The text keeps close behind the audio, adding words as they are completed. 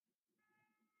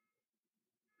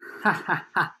Fake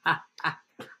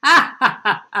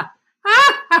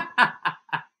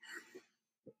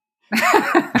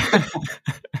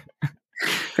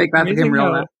laughter can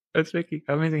real laugh. It's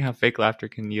amazing how fake laughter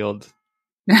can yield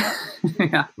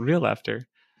Yeah. real laughter.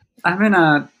 I'm in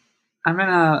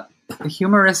a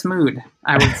humorous mood,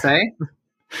 I would say,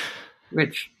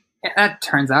 which that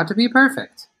turns out to be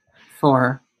perfect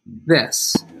for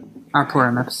this, our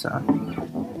Purim episode.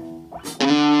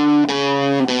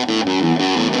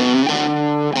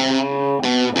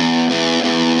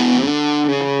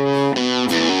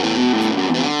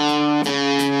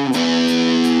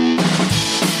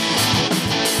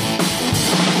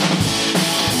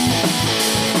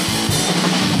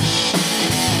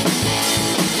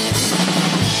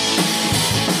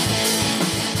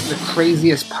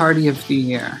 Craziest party of the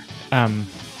year.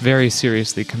 Very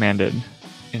seriously commanded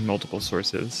in multiple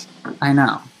sources. I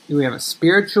know. We have a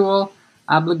spiritual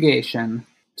obligation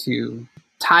to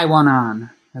tie one on,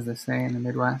 as they say in the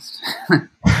Midwest.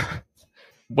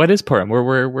 What is Purim?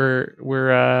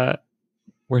 We're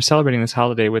celebrating this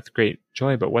holiday with great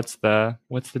joy, but what's the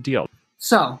deal?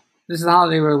 So this is a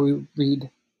holiday where we read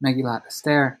Megillat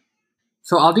Esther.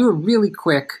 So I'll do a really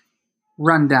quick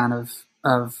rundown of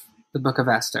the Book of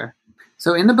Esther.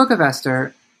 So in the Book of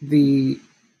Esther, the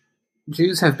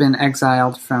Jews have been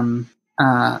exiled from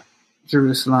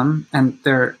Jerusalem, and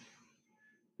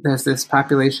there's this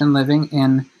population living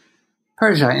in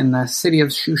Persia, in the city of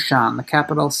Shushan, the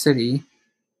capital city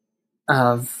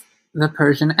of the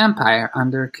Persian Empire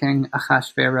under King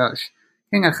Ahasuerus.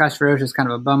 King Ahasuerus is kind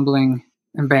of a bumbling,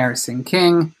 embarrassing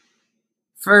king.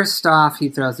 First off, he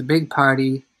throws a big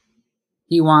party.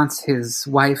 He wants his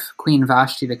wife, Queen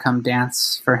Vashti, to come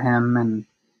dance for him and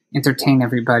entertain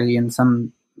everybody in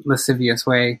some lascivious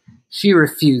way. She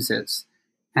refuses.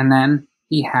 And then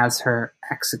he has her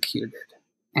executed.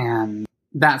 And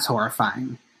that's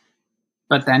horrifying.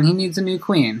 But then he needs a new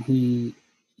queen. He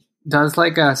does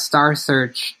like a Star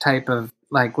Search type of,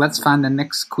 like, let's find the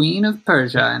next queen of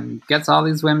Persia, and gets all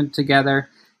these women together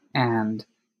and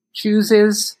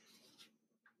chooses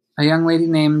a young lady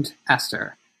named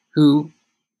Esther, who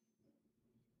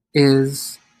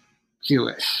is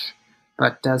Jewish,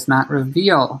 but does not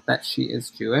reveal that she is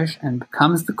Jewish, and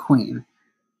becomes the queen.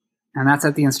 And that's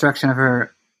at the instruction of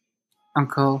her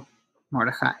uncle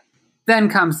Mordecai. Then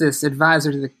comes this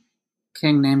advisor to the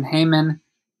king named Haman,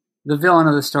 the villain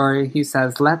of the story. He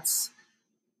says, let's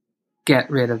get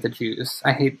rid of the Jews.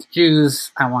 I hate the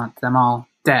Jews. I want them all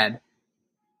dead.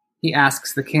 He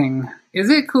asks the king, is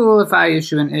it cool if I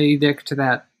issue an edict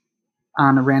that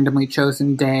on a randomly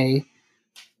chosen day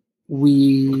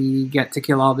we get to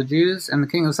kill all the Jews? And the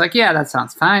king was like, yeah, that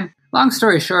sounds fine. Long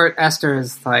story short, Esther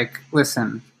is like,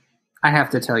 listen, I have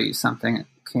to tell you something,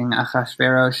 King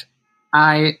Ahasuerus.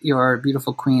 I, your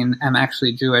beautiful queen, am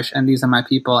actually Jewish, and these are my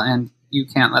people, and you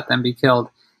can't let them be killed.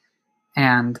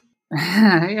 And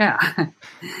yeah.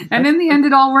 And in the end,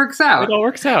 it all works out. It all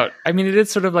works out. I mean, it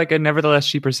is sort of like a nevertheless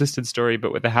she persisted story,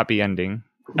 but with a happy ending.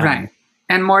 Right.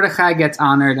 And Mordecai gets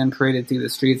honored and paraded through the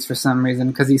streets for some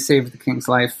reason because he saved the king's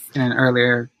life in an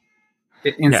earlier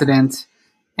incident.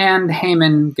 Yeah. And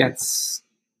Haman gets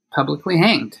publicly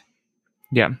hanged.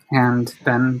 Yeah. And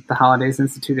then the holiday's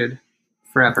instituted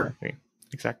forever.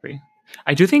 Exactly.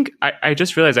 I do think I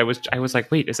just realized I was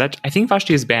like, wait, is that? I think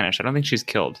Vashti is banished. I don't think she's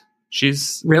killed.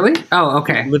 She's really? Oh,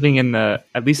 okay. Living in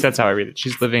at least that's how I read it.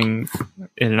 She's living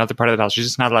in another part of the house. She's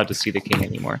just not allowed to see the king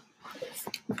anymore.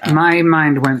 My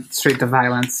mind went straight to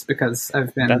violence because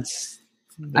I've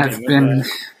been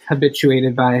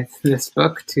habituated by this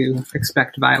book to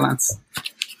expect violence.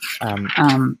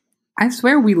 I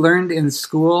swear we learned in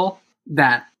school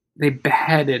that they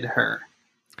beheaded her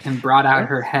and brought out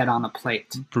her head on a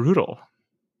plate. Brutal.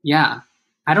 Yeah.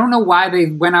 I don't know why they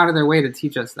went out of their way to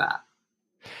teach us that.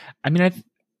 I mean,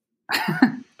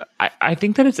 I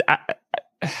think that it's...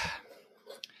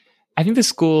 I think the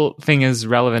school thing is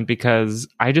relevant because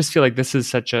I just feel like this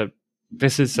is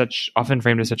often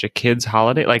framed as such a kid's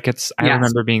holiday. Like I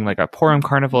remember being like a Purim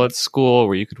carnival at school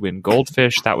where you could win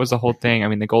goldfish. That was the whole thing. I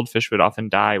mean, the goldfish would often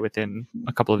die within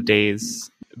a couple of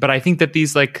days. But I think that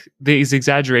these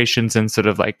exaggerations and sort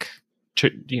of like,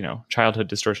 childhood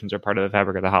distortions are part of the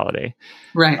fabric of the holiday.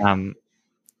 Right.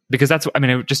 Because that's, I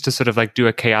mean, just to sort of like do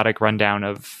a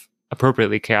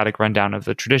appropriately chaotic rundown of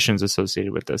the traditions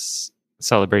associated with this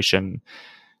celebration.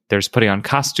 There's putting on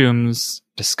costumes,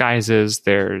 disguises,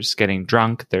 there's getting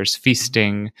drunk, there's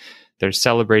feasting, there's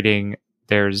celebrating,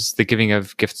 there's the giving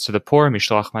of gifts to the poor,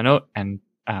 mishloach manot, and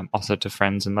also to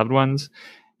friends and loved ones.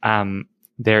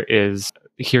 There is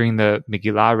hearing the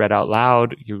Megillah read out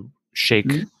loud. You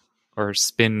shake or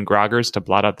spin groggers to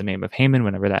blot out the name of Haman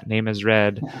whenever that name is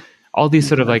read. Yeah. All these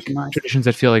sort of like traditions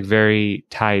that feel like very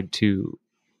tied to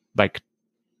like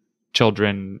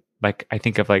children. Like I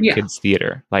think of like kids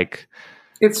theater, like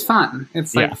it's fun.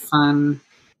 It's like fun.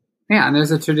 Yeah. And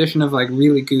there's a tradition of like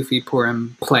really goofy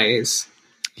Purim plays.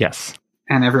 Yes.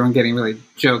 And everyone getting really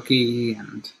jokey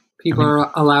and people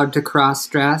are allowed to cross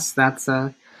dress. That's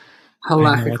a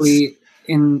halakhically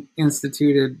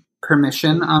instituted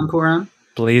permission on Purim.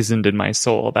 Blazoned in my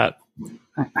soul, that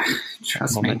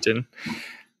moment in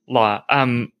law.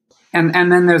 And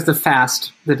then there's the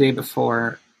fast the day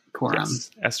before Purim. Yes,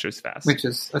 Esther's fast. Which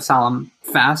is a solemn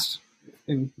fast.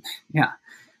 And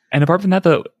apart from that,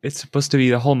 though, it's supposed to be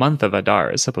the whole month of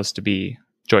Adar is supposed to be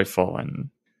joyful and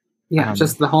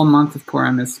just the whole month of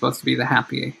Purim is supposed to be the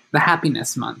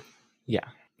happiness month. Yeah.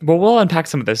 Well, we'll unpack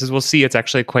some of this as we'll see. It's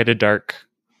actually quite a dark,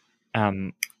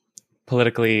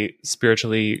 politically,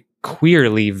 spiritually,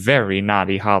 queerly, very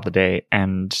naughty holiday.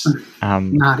 And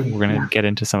naughty, we're going to get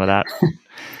into some of that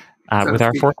with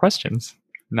our 4 questions.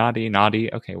 Naughty.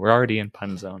 Okay, we're already in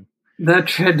pun zone. The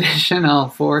traditional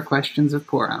 4 questions of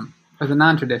Purim, or the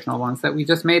non-traditional ones that we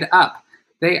just made up.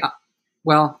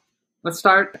 Let's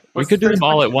start. We could do them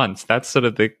all at once. That's sort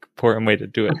of the Purim way to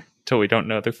do it, until we don't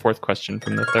know the 4th question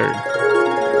from the 3rd.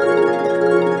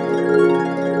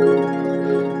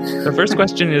 The first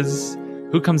question is,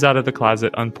 who comes out of the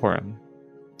closet on Purim?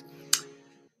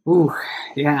 Ooh,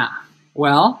 yeah.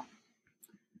 Well,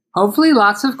 hopefully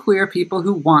lots of queer people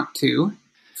who want to,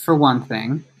 for one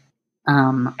thing.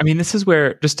 I mean, this is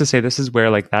where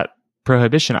like that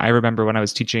prohibition, I remember when I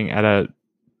was teaching at a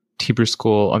Hebrew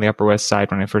school on the Upper West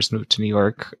Side when I first moved to New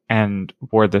York and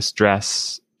wore this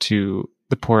dress to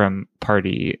the Purim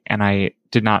party. And I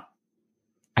think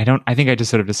I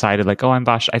just sort of decided like, oh, I'm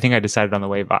Vashti. I think I decided on the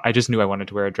way. I just knew I wanted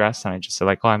to wear a dress and I just said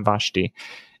like, oh, I'm Vashti.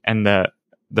 And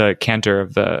the cantor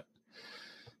of the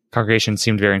congregation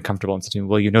seemed very uncomfortable and said to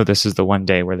me, well, this is the one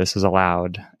day where this is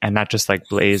allowed. And that just like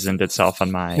blazoned itself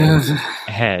on my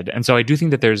head. And so I do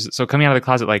think that so coming out of the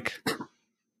closet, like,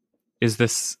 is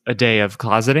this a day of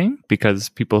closeting because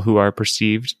people who are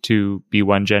perceived to be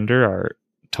one gender are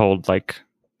told like,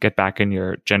 get back in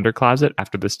your gender closet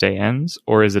after this day ends?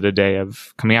 Or is it a day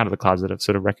of coming out of the closet, of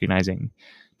sort of recognizing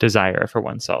desire for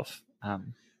oneself?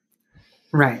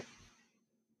 Right.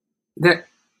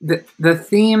 The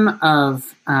theme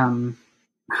of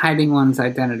hiding one's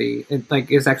identity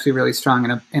is actually really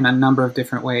strong in a number of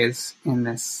different ways in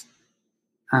this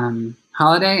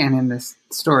holiday and in this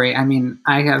story. I mean,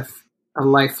 I have a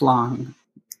lifelong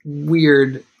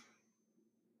weird,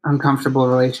 uncomfortable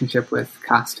relationship with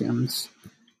costumes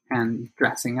and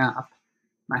dressing up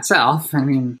myself. I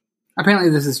mean, apparently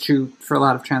this is true for a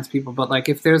lot of trans people, but like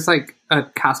if there's like a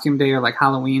costume day or like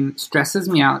Halloween, stresses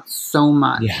me out so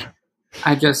much. Yeah.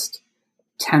 I just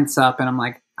tense up and I'm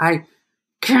like, I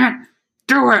can't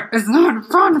do it. It's not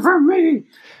fun for me.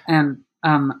 And,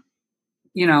 I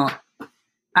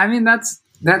mean,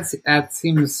 that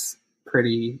seems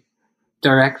pretty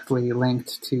directly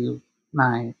linked to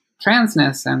my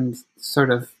transness. And sort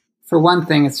of, for one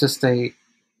thing, it's just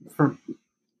for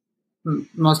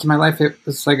most of my life, it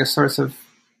was like a source of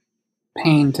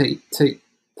pain to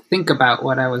think about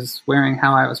what I was wearing,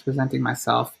 how I was presenting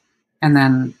myself. And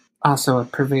then also a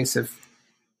pervasive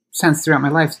sense throughout my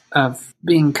life of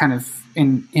being kind of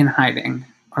in hiding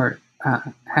or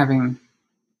having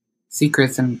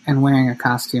secrets and wearing a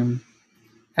costume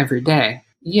every day.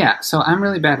 Yeah, so I'm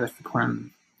really bad with the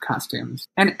Purim costumes.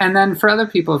 And then for other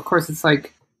people, of course, it's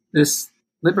like this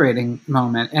liberating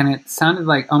moment. And it sounded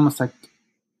like almost like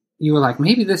you were like,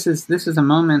 maybe this is a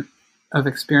moment of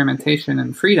experimentation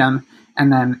and freedom.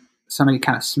 And then somebody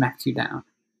kind of smacked you down.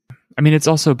 I mean, it's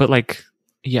also, but like,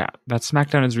 yeah, that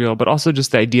smackdown is real, but also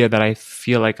just the idea that I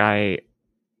feel like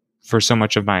for so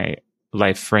much of my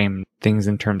life, framed things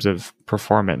in terms of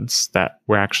performance that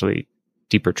were actually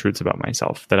deeper truths about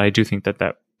myself. That I do think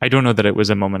that I don't know that it was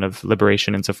a moment of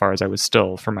liberation insofar as I was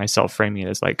still, for myself, framing it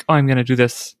as like, oh, I'm going to do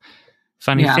this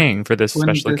funny thing for this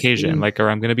special occasion, like, or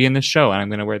I'm going to be in this show and I'm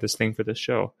going to wear this thing for this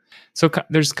show. So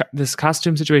there's this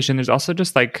costume situation. There's also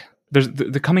just like, there's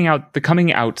the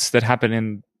coming outs that happen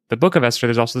in the Book of Esther.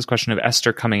 There's also this question of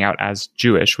Esther coming out as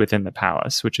Jewish within the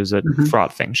palace, which is a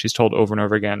fraught thing. She's told over and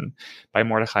over again by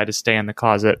Mordecai to stay in the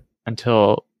closet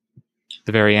until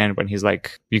the very end, when he's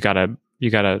like, you gotta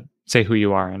say who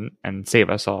you are and save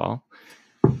us all.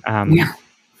 And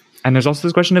there's also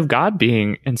this question of God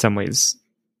being in some ways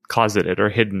closeted or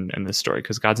hidden in this story,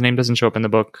 because God's name doesn't show up in the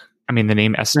book. I mean, the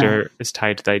name Esther is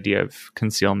tied to the idea of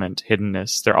concealment,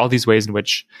 hiddenness. There are all these ways in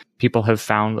which people have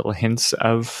found little hints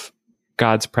of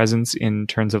God's presence in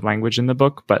terms of language in the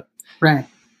book, but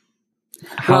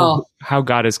how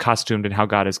God is costumed and how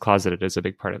God is closeted is a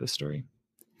big part of the story.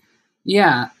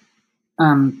 Yeah.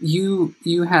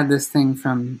 You had this thing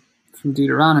from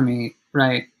Deuteronomy,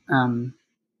 right?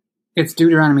 It's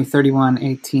Deuteronomy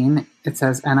 31:18. It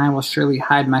says, "And I will surely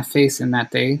hide my face in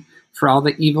that day for all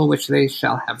the evil which they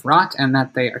shall have wrought, and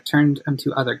that they are turned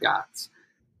unto other gods."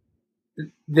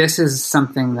 This is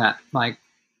something that, like,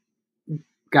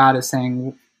 God is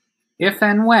saying, if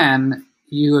and when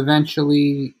you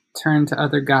eventually turn to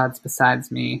other gods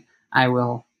besides me, I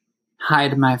will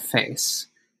hide my face.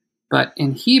 But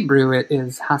in Hebrew, it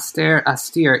is haster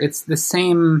astir. It's the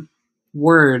same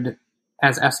word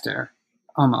as Esther,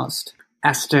 almost.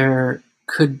 Esther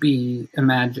could be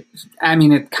imagined. I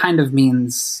mean, it kind of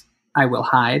means I will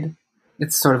hide.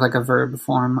 It's sort of like a verb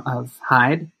form of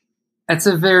hide. It's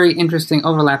a very interesting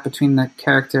overlap between the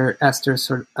character Esther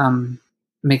sort of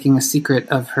making a secret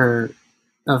of her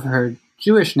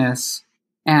Jewishness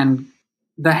and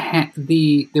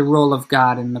the role of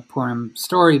God in the Purim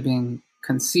story being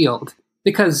concealed.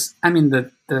 Because, I mean,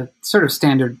 the sort of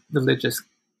standard religious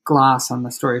gloss on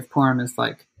the story of Purim is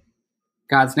like,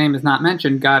 God's name is not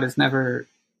mentioned, God is never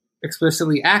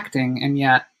explicitly acting, and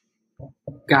yet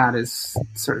God is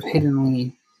sort of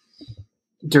hiddenly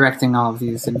directing all of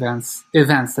these events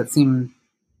that seem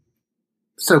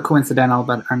so coincidental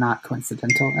but are not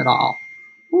coincidental at all.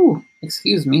 Ooh,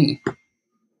 excuse me.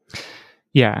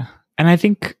 Yeah. And I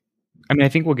think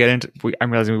we'll get into, I'm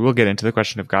realizing we will get into the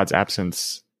question of God's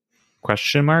absence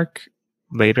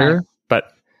later, right.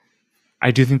 But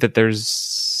I do think that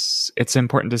it's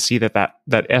important to see that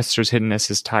Esther's hiddenness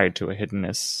is tied to a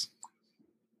hiddenness.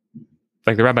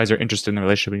 Like, the rabbis are interested in the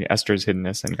relationship between Esther's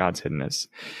hiddenness and God's hiddenness.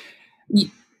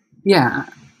 Yeah.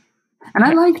 And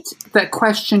I liked that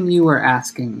question you were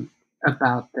asking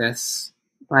about this.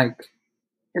 Like,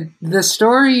 the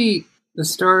story's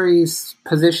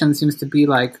position seems to be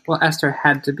like, well, Esther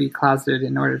had to be closeted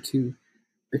in order to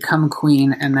become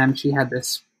queen, and then she had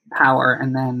this power,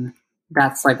 and then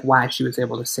that's like why she was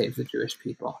able to save the Jewish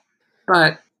people.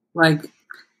 But, like,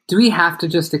 do we have to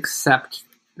just accept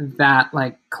that,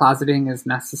 like, closeting is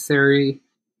necessary?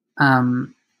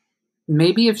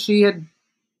 Maybe if she had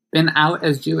been out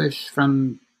as Jewish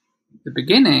from the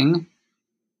beginning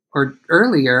or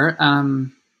earlier,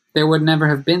 there would never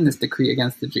have been this decree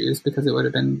against the Jews, because it would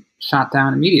have been shot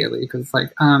down immediately. Because it's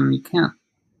like, you can't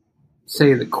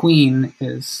say the queen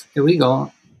is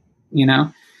illegal, you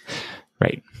know?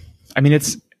 Right. I mean,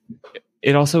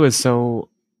 it also is so,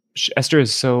 Esther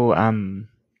is so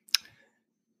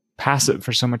passive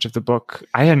for so much of the book.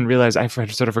 I hadn't realized, I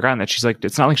had sort of forgotten that she's like,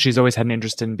 it's not like she's always had an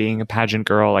interest in being a pageant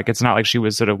girl. Like, it's not like she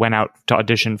was sort of went out to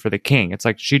audition for the king. It's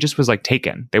like she just was like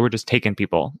taken. They were just taken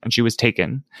people, and she was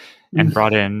taken and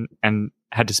brought in and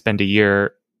had to spend a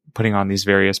year putting on these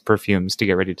various perfumes to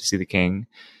get ready to see the king.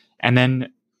 And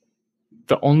then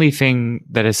the only thing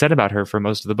that is said about her for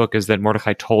most of the book is that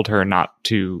Mordecai told her not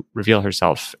to reveal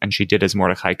herself, and she did as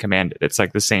Mordecai commanded. It's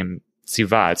like the same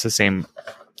siva. It's the same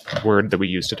word that we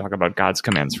use to talk about God's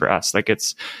commands for us. Like,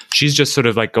 she's just sort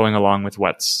of like going along with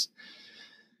what's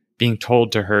being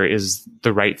told to her is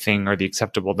the right thing or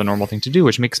the normal thing to do,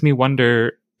 which makes me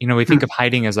wonder, we think of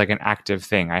hiding as like an active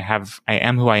thing. I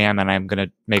am who I am, and I'm going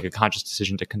to make a conscious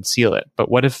decision to conceal it. But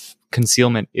what if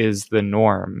concealment is the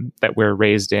norm that we're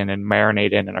raised in and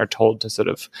marinate in and are told to sort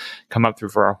of come up through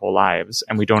for our whole lives,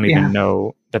 and we don't even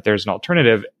know that there's an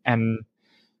alternative? And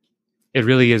it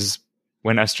really is,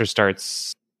 when Esther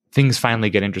starts, things finally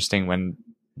get interesting when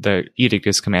the edict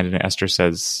is commanded and Esther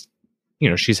says,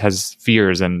 she has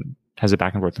fears and has a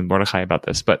back and forth with Mordecai about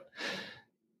this. But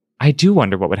I do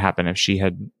wonder what would happen if she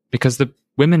had, because the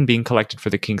women being collected for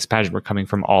the king's pageant were coming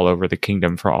from all over the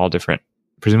kingdom, for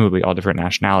presumably all different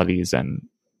nationalities and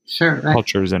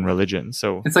cultures and religions.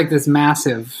 So it's like this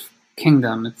massive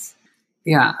kingdom.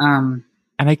 And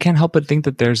I can't help but think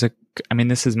that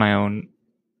this is my own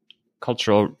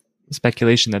cultural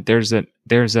speculation, that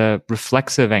there's a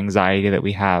reflexive anxiety that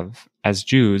we have as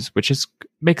Jews, which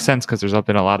makes sense because there's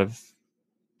been a lot of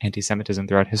anti-Semitism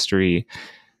throughout history,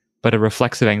 but a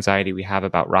reflexive anxiety we have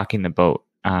about rocking the boat.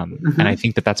 And I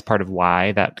think that that's part of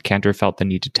why that Cantor felt the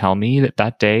need to tell me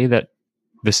that day that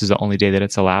this is the only day that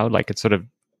it's allowed. Like, it's sort of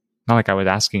not like I was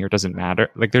asking or it doesn't matter.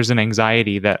 Like, there's an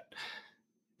anxiety that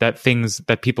things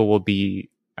that people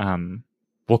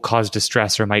will cause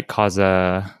distress or might cause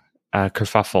a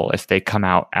kerfuffle if they come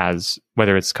out as,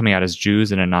 whether it's coming out as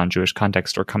Jews in a non-Jewish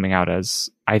context or coming out as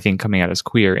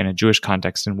queer in a Jewish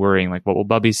context, and worrying like, what will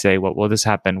Bubby say? What will this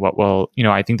happen? What will,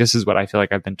 I think this is what I feel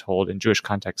like I've been told in Jewish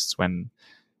contexts when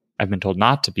I've been told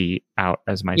not to be out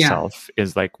as myself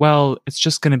is like, well, it's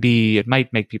just going to be, it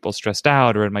might make people stressed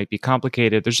out, or it might be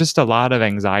complicated. There's just a lot of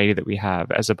anxiety that we have,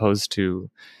 as opposed to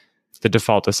the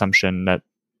default assumption that,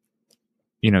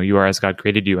 you are as God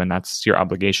created you, and that's your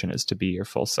obligation, is to be your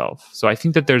full self. So I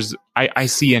think that I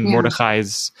see in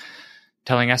Mordecai's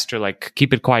telling Esther, like,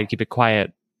 keep it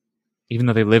quiet, even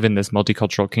though they live in this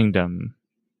multicultural kingdom,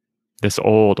 this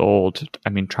old,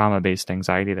 trauma-based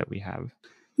anxiety that we have.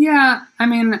 Yeah, I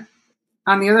mean,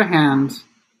 on the other hand,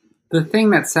 the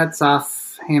thing that sets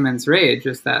off Haman's rage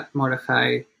is that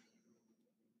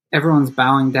everyone's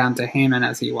bowing down to Haman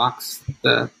as he walks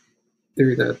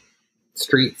through the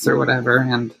streets or whatever,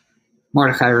 and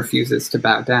Mordecai refuses to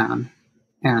bow down.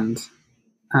 And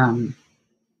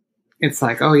it's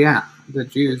like, oh yeah, the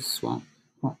Jews won't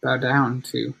bow down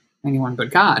to anyone but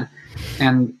God.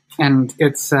 And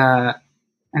it's and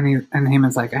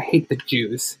Haman's like, I hate the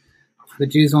Jews. The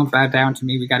Jews won't bow down to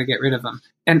me. We got to get rid of them.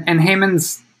 And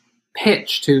Haman's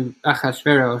pitch to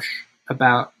Achashverosh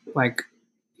about, like,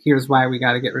 here's why we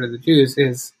got to get rid of the Jews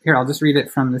is, here, I'll just read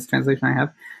it from this translation I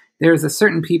have. There is a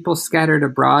certain people scattered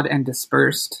abroad and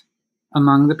dispersed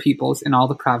among the peoples in all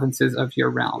the provinces of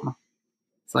your realm.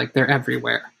 It's like they're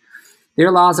everywhere.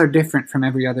 Their laws are different from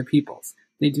every other people's.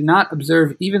 They do not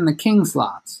observe even the king's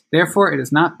laws. Therefore, it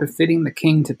is not befitting the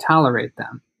king to tolerate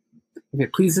them. If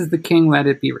it pleases the king, let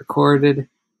it be recorded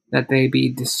that they be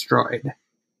destroyed.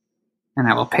 And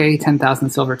I will pay 10,000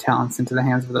 silver talents into the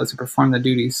hands of those who perform the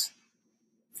duties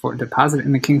for deposit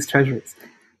in the king's treasuries.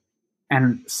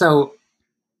 And so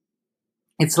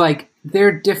it's like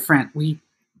they're different.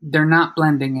 They're not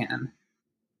blending in.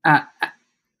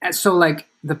 So like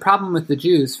the problem with the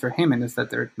Jews for Haman is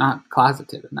that they're not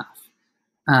closeted enough.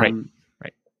 Right.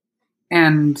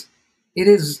 And it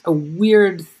is a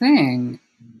weird thing,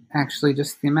 actually,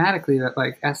 just thematically, that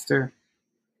like Esther.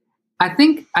 I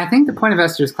think the point of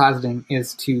Esther's closeting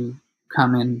is to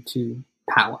come into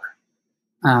power.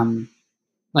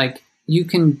 Like, you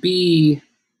can be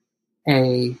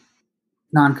a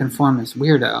nonconformist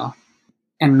weirdo,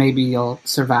 and maybe you'll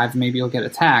survive, maybe you'll get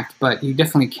attacked, but you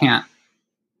definitely can't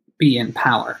be in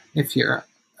power if you're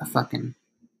a fucking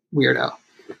weirdo,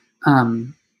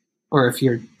 or if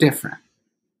you're different.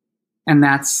 And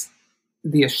that's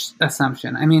the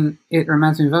assumption. I mean, it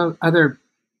reminds me of other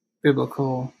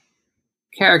biblical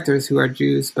characters who are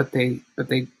Jews, but they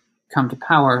come to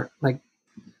power. Like,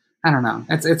 I don't know.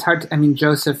 It's hard to, I mean,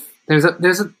 Joseph. There's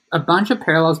a bunch of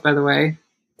parallels, by the way,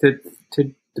 to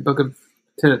the book of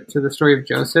to the story of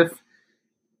Joseph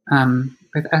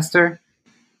with Esther.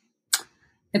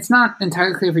 It's not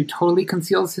entirely clear if he totally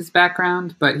conceals his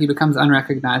background, but he becomes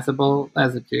unrecognizable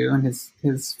as a Jew, and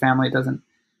his family doesn't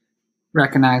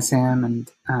recognize him,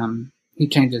 and he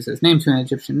changes his name to an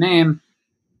Egyptian name,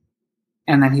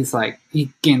 and then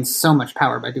he gains so much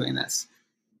power by doing this.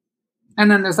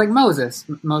 And then there's like Moses,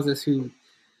 who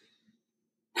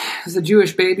is a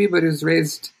Jewish baby, but who's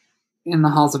raised in the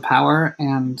halls of power,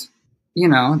 and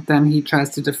then he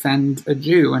tries to defend a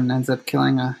Jew and ends up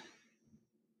killing a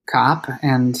cop,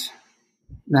 and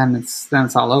then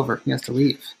it's all over. He has to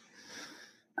leave.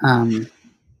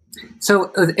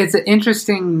 So it's an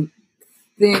interesting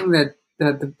thing that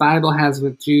the Bible has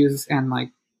with Jews and like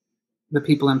the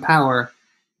people in power.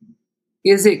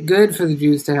 Is it good for the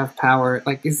Jews to have power?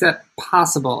 Like, is that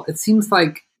possible? It seems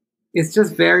like it's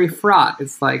just very fraught.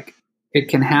 It's like it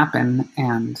can happen,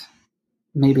 and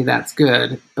maybe that's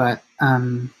good, but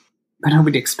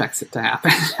nobody expects it to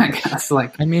happen. I guess.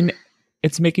 Like, I mean,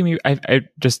 it's making me. I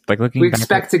just like looking. We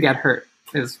expect to get hurt,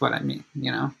 is what I mean.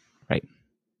 Right.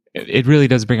 It really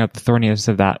does bring up the thorniness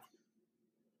of that.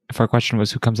 If our question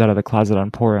was who comes out of the closet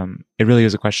on Purim, it really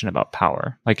is a question about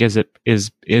power. Like, is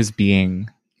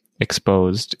being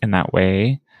exposed in that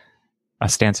way a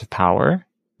stance of power,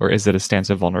 or is it a stance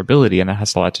of vulnerability? And that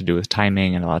has a lot to do with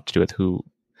timing and a lot to do with who.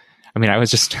 I mean, I was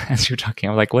just, as you were talking,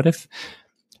 I'm like, what if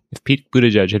Pete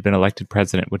Buttigieg had been elected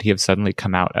president? Would he have suddenly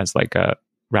come out as like a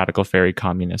radical fairy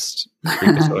communist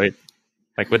freakazoid?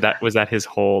 Like, was that his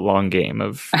whole long game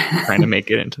of trying to make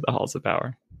it into the halls of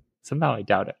power? Somehow I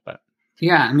doubt it, but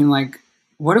yeah, I mean, like,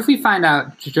 what if we find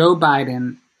out Joe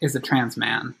Biden is a trans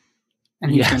man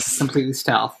and he's been completely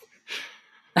stealth?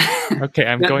 Okay,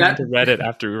 I'm going into Reddit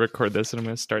after we record this, and I'm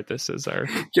going to start this as our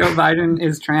Joe Biden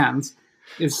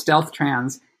is stealth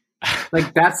trans.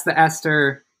 Like, that's the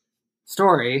Esther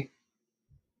story.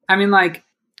 I mean, like,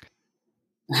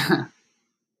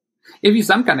 it'd be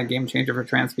some kind of game changer for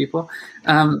trans people.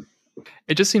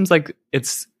 It just seems like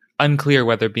it's unclear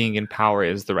whether being in power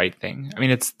is the right thing. I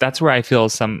mean, that's where I feel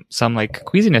some like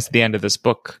queasiness at the end of this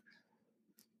book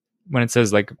when it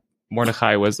says like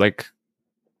Mordecai was like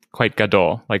quite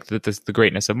gadol, like the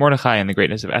greatness of Mordechai and the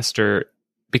greatness of Esther,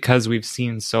 because we've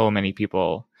seen so many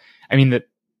people. I mean, that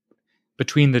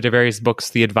between the various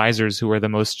books, the advisors who are the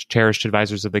most cherished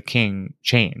advisors of the king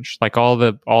change. Like all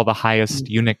the highest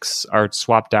eunuchs are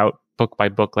swapped out book by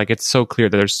book. Like it's so clear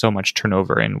that there's so much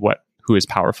turnover in who is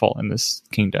powerful in this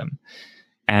kingdom.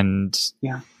 And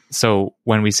so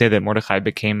when we say that Mordechai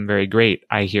became very great,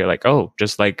 I hear like, oh,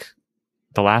 just like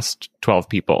the last 12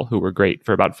 people who were great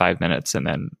for about 5 minutes and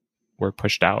then were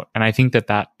pushed out. And I think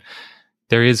that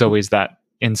there is always that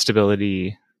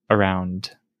instability around.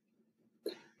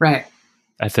 Right.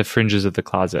 At the fringes of the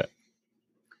closet.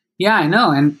 Yeah, I know.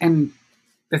 And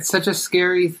it's such a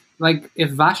scary, like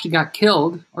if Vashti got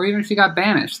killed or even if she got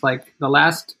banished, like the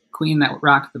last queen that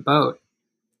rocked the boat,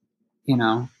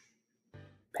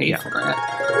 paid for it.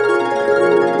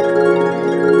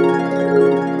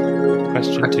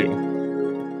 Question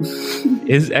 2.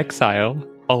 Is exile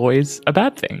always a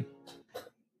bad thing?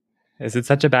 Is it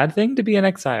such a bad thing to be in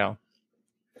exile?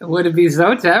 Would it be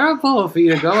so terrible for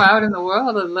you to go out in the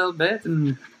world a little bit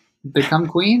and become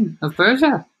queen of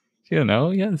Persia?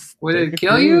 Yes. Would it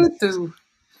kill you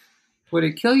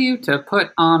to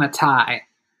put on a tie?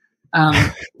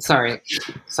 Sorry.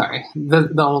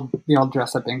 The old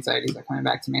dress up anxieties are coming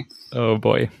back to me. Oh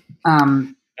boy.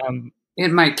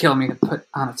 It might kill me to put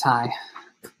on a tie.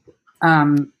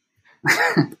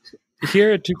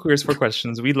 Here at Two Queers, Four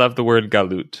Questions, we love the word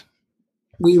galut.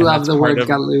 We love the word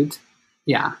galut.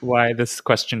 Yeah. Why this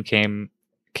question came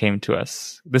to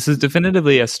us. This is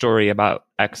definitively a story about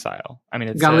exile. I mean,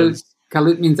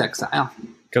 galut means exile.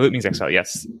 Galut means exile,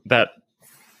 yes. That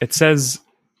it says,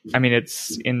 I mean,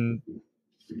 it's in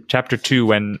chapter 2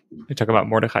 when we talk about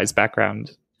Mordechai's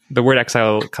background. The word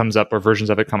exile comes up, or versions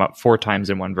of it come up 4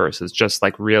 times in one verse. It's just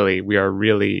like we are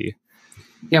really.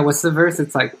 Yeah, what's the verse?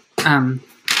 It's like,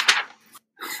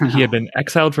 he had been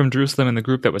exiled from Jerusalem in the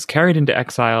group that was carried into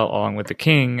exile along with the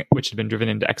king, which had been driven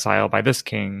into exile by this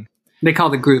king. They call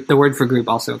the word for group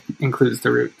also includes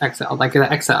the root exile, like the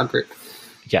exile group.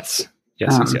 Yes.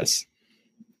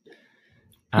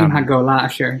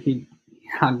 Hagolata.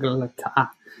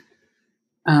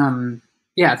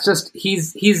 Yeah, it's just,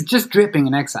 he's just dripping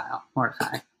in exile,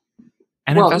 Mordechai.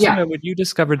 And I'm fascinated when you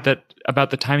discovered that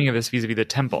about the timing of this vis-a-vis the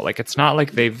temple. Like, it's not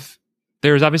like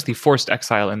there's obviously forced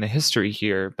exile in the history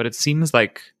here, but it seems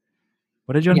like,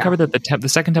 what did you uncover? That the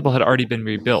second temple had already been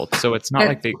rebuilt, so it's not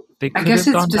like they could I guess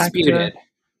have it's gone disputed.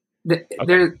 back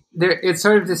to... It's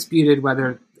sort of disputed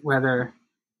whether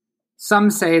some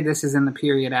say this is in the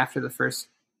period after the first.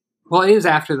 Well, it is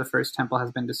after the first temple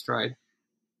has been destroyed.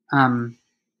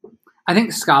 I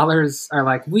think scholars are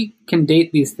like, we can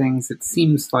date these things. It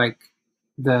seems like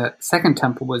the second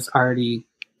temple had already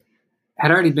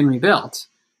been rebuilt,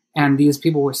 and these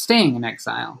people were staying in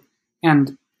exile.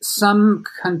 And some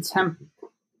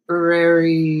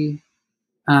contemporary,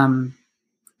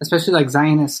 especially like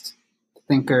Zionist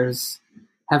thinkers,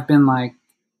 have been like,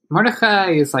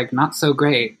 Mordechai is like not so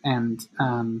great, and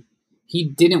he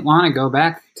didn't want to go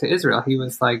back to Israel. He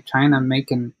was like trying to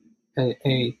make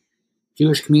a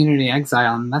Jewish community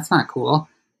exile, and that's not cool.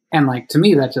 And like, to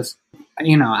me, that just,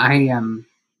 I am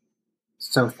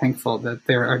so thankful that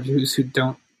there are Jews who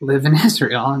don't live in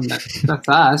Israel, and that's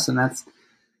us, and that's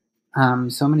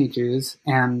so many Jews.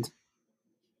 And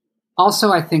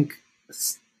also, I think,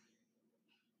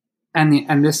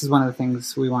 and this is one of the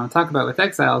things we want to talk about with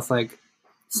exile, is like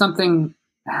something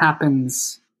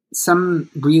happens, some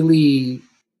really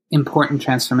important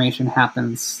transformation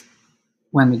happens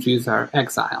when the Jews are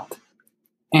exiled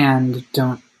and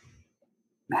don't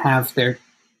have their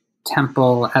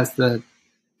temple as the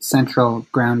central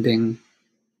grounding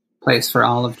place for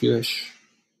all of Jewish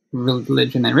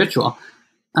religion and ritual.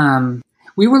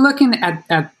 We were looking at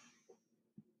our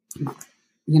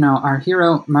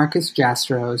hero Marcus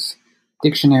Jastro's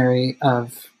dictionary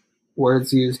of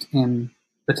words used in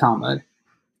the Talmud,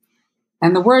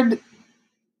 and the word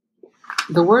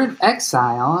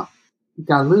exile,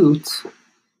 galut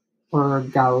or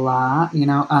gala,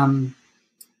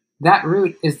 that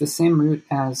root is the same root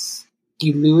as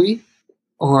gilui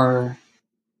or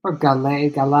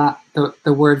gala,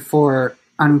 the word for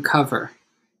uncover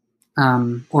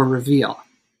or reveal.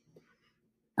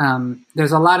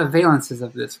 There's a lot of valences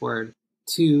of this word.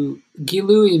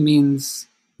 Gilui means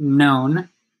known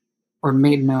or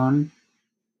made known,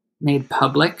 made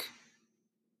public,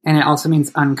 and it also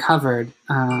means uncovered.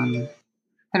 I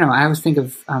always think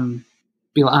of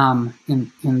Bilam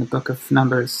in the book of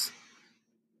Numbers,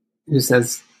 who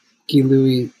says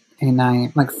Gilui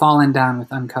Einayim, like fallen down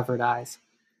with uncovered eyes.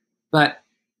 But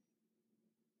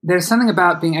there's something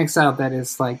about being exiled that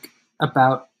is like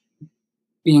about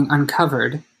being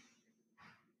uncovered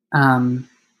and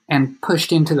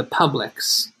pushed into the public,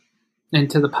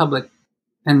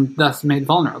 and thus made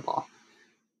vulnerable.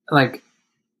 Like,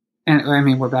 and I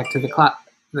mean, we're back to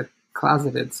the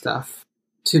closeted stuff.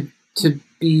 To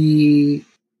be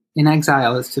in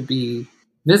exile is to be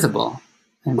visible,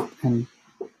 and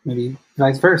maybe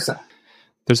vice versa.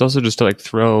 There's also, just to like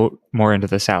throw more into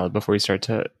the salad before we start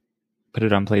to put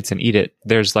it on plates and eat it,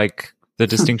 there's like the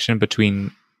distinction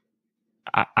between,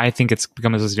 I think it's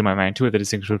become associated in my mind too, the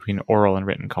distinction between oral and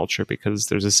written culture, because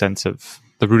there's a sense of,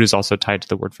 the root is also tied to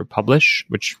the word for publish,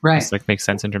 which like makes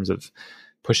sense in terms of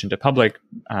push into public,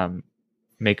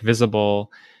 make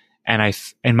visible. And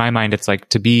in my mind, it's like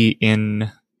to be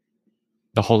in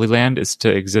the Holy Land is to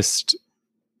exist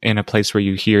in a place where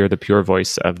you hear the pure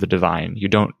voice of the divine. You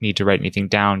don't need to write anything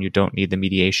down. You don't need the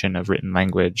mediation of written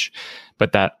language,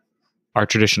 but that our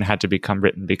tradition had to become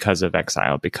written because of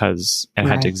exile, because it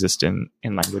had to exist in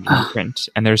language and print.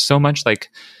 And there's so much like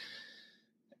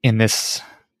in this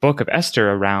book of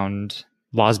Esther around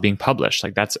laws being published.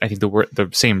 Like that's, I think the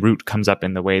same root comes up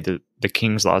in the way that the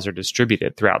king's laws are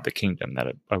distributed throughout the kingdom, that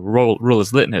a rule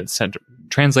is lit and it's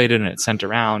translated and it's sent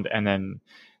around. And then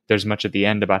there's much at the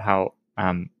end about how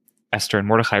Esther and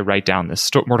Mordecai writes down this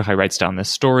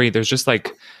story. There's just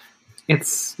like,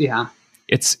 it's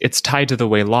tied to the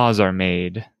way laws are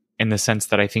made, in the sense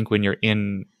that I think when you're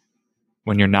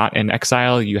not in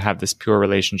exile, you have this pure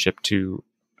relationship to,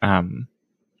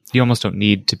 you almost don't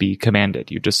need to be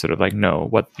commanded. You just sort of like know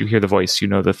what, you hear the voice, you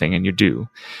know the thing, and you do.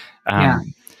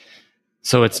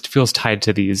 So it feels tied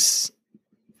to these,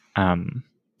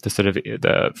 the sort of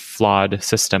the flawed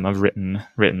system of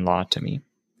written law to me.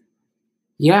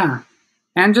 Yeah.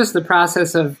 And just the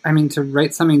process of, I mean, to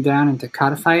write something down and to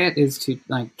codify it is to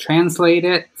like translate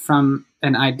it from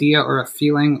an idea or a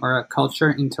feeling or a culture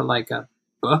into like a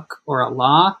book or a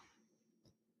law.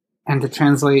 And to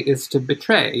translate is to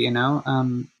betray, you know?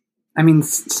 I mean,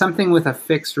 something with a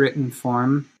fixed written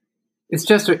form, it's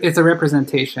a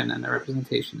representation, and a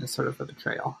representation is sort of a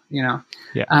betrayal, you know?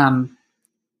 Yeah.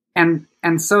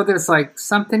 And so there's like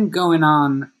something going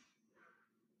on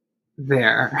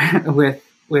there with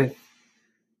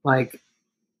like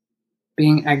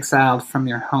being exiled from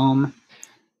your home,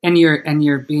 and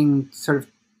you're being sort of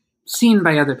seen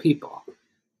by other people,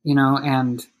 you know,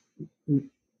 and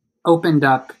opened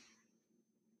up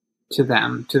to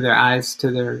them, to their eyes, to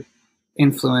their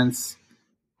influence.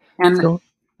 And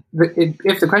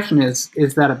if the question is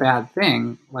that a bad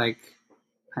thing? Like,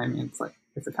 I mean,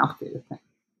 it's a complicated thing.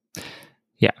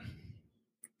 Yeah.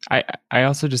 I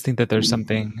also just think that there's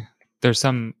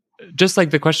some, just like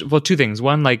the question, well, two things.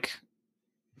 One, like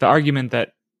the argument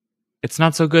that it's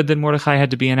not so good that Mordecai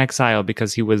had to be in exile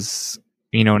because he was,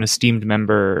 you know, an esteemed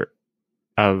member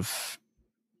of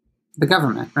the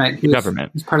government, right? He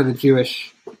was part of the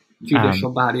Jewish judicial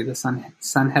body, the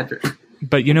Sanhedrin.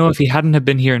 But, you know, if he hadn't have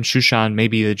been here in Shushan,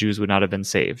 maybe the Jews would not have been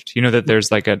saved. You know, that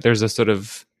there's a sort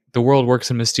of, the world works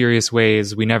in mysterious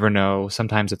ways. We never know.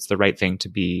 Sometimes it's the right thing to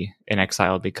be in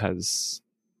exile because,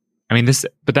 I mean,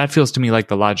 but that feels to me like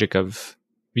the logic of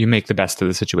you make the best of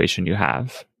the situation you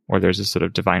have, or there's a sort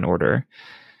of divine order.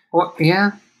 Well,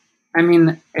 yeah. I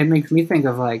mean, it makes me think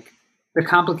of like the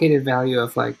complicated value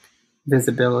of like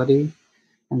visibility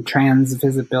and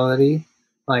transvisibility.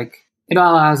 Like it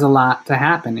allows a lot to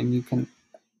happen, and you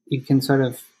can sort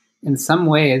of in some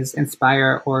ways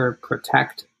inspire or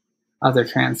protect other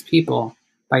trans people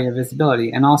by your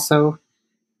visibility, and also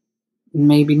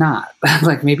maybe not.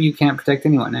 Like maybe you can't protect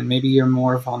anyone, and maybe you're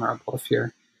more vulnerable if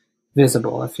you're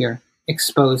visible, if you're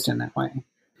exposed in that way.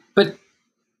 But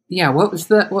yeah, what was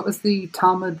the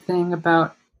Talmud thing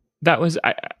about? That was,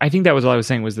 I think that was all I was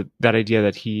saying, was that idea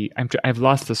that I've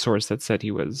lost the source that said he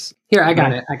was. Here, I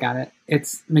got it.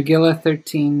 It's Megillah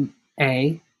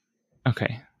 13a.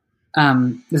 Okay.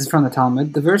 This is from the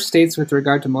Talmud. The verse states with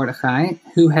regard to Mordecai,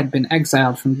 who had been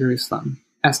exiled from Jerusalem.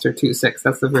 Esther 2:6.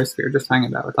 That's the verse we were just talking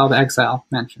about with all the exile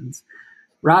mentions.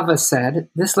 Rava said,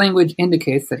 this language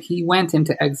indicates that he went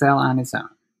into exile on his own,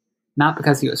 not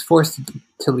because he was forced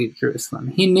to leave Jerusalem.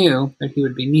 He knew that he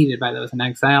would be needed by those in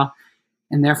exile,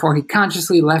 and therefore he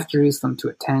consciously left Jerusalem to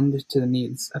attend to the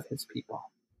needs of his people.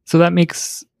 So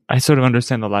I sort of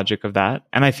understand the logic of that.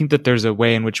 And I think that there's a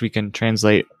way in which we can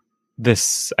translate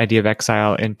this idea of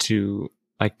exile into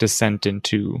like descent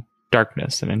into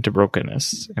darkness and into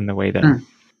brokenness in the way that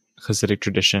Hasidic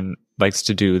tradition likes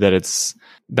to do,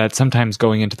 that sometimes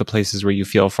going into the places where you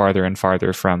feel farther and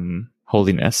farther from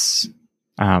holiness,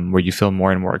 where you feel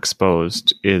more and more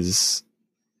exposed, it's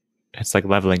like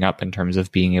leveling up in terms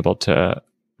of being able to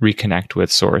reconnect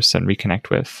with source and reconnect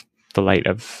with the light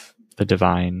of the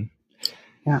divine.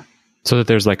 Yeah. So that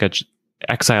there's like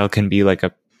exile can be like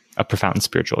a profound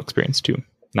spiritual experience too.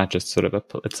 Not just sort of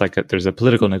it's like there's a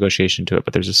political negotiation to it,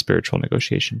 but there's a spiritual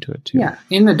negotiation to it too. Yeah,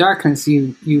 in the darkness,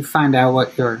 you find out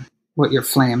what your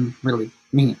flame really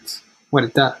means, what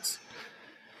it does.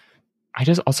 I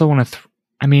just also want to.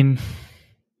 I mean,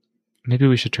 maybe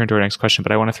we should turn to our next question,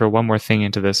 but I want to throw one more thing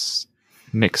into this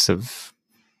mix of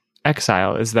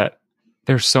exile. Is that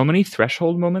there's so many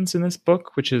threshold moments in this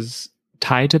book, which is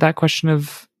tied to that question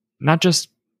of not just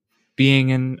being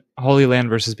in Holy Land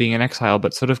versus being in exile,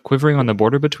 but sort of quivering on the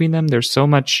border between them. There's so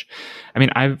much. I mean,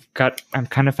 I'm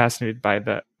kind of fascinated by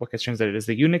what gets translated as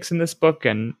the eunuchs in this book,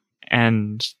 and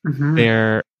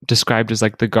they're described as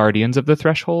like the guardians of the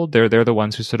threshold. They're the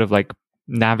ones who sort of like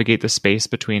navigate the space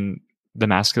between the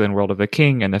masculine world of the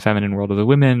king and the feminine world of the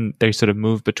women. They sort of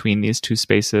move between these two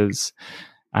spaces.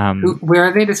 Where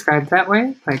are they described that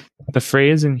way? Like the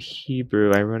phrase in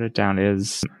Hebrew, I wrote it down,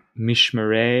 is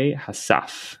Mishmarei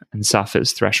Hasaf, and Saf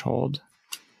is threshold.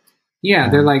 Yeah,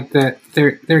 they're like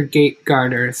they're gate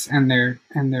guarders, and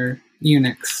they're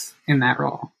eunuchs in that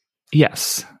role.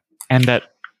 Yes, and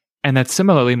that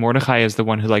similarly, Mordechai is the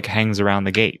one who like hangs around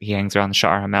the gate. He hangs around the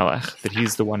Sha'ar HaMelech. That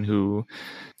he's the one who.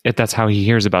 That's how he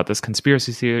hears about this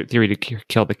conspiracy theory to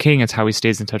kill the king. It's how he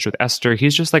stays in touch with Esther.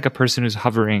 He's just like a person who's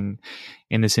hovering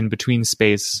in this in-between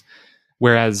space,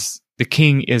 whereas the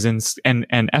king is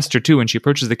and Esther too, when she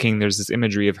approaches the king, there's this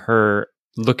imagery of her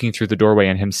looking through the doorway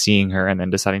and him seeing her and then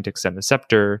deciding to extend the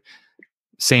scepter.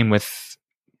 Same with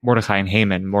Mordechai and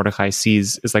Haman. Mordechai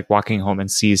is like walking home and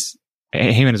sees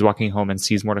Haman is walking home and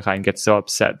sees Mordechai and gets so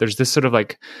upset. There's this sort of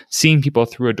like seeing people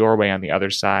through a doorway on the other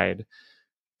side.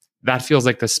 That feels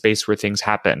like the space where things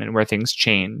happen and where things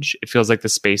change. It feels like the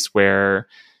space where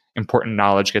important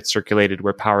knowledge gets circulated,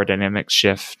 where power dynamics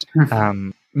shift.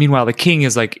 Meanwhile, the king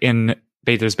is like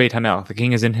there's Beit Hamel. The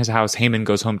king is in his house. Haman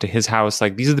goes home to his house.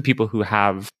 Like these are the people who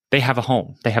have a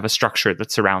home. They have a structure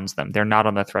that surrounds them. They're not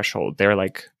on the threshold. They're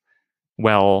like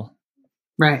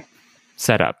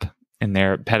set up in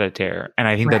their pied-à-terre. And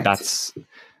I think that's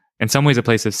in some ways a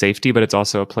place of safety, but it's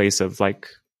also a place of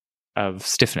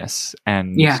stiffness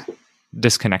and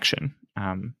disconnection.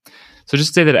 So just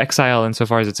to say that exile,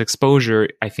 insofar as its exposure,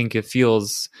 I think it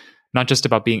feels not just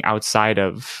about being outside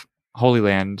of Holy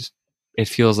Land. It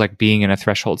feels like being in a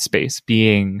threshold space,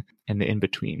 being in the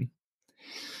in-between.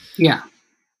 Yeah.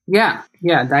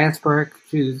 Diasporic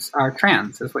Jews are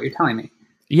trans, is what you're telling me.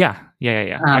 Yeah.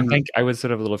 I think I was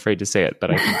sort of a little afraid to say it,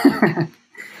 but I think...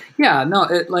 Yeah, no,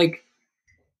 it like...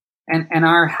 And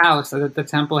our house, the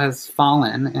temple has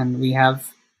fallen, and we have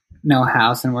no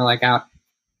house, and we're like out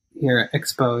here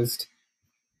exposed,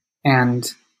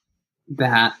 and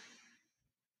that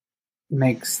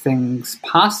makes things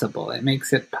possible. It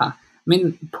makes it. I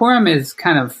mean, Purim is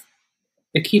kind of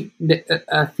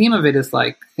a theme of it is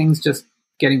like things just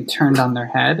getting turned on their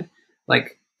head.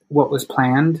 Like what was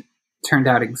planned turned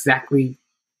out exactly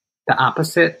the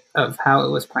opposite of how it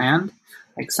was planned.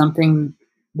 Like something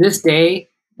this day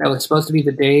that was supposed to be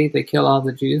the day they kill all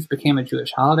the Jews became a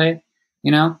Jewish holiday,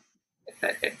 you know?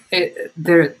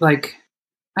 They're like,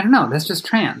 I don't know, that's just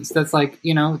trans. That's like,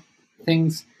 you know,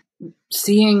 things,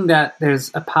 seeing that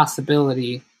there's a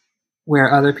possibility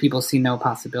where other people see no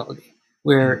possibility,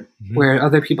 where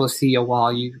other people see a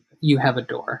wall, you have a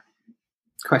door.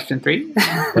 Question 3.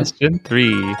 Question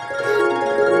 3.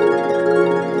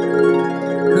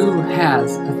 Who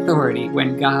has authority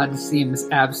when God seems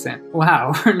absent?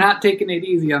 Wow, we're not taking it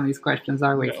easy on these questions,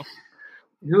 are we? No.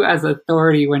 Who has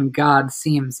authority when God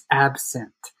seems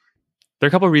absent? There are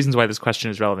a couple of reasons why this question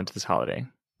is relevant to this holiday.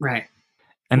 Right.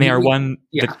 And they are one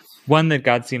that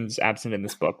God seems absent in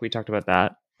this book. We talked about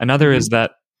that. Another is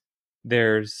that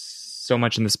there's so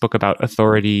much in this book about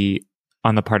authority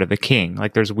on the part of the king.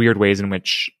 Like there's weird ways in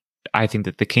which I think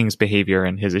that the king's behavior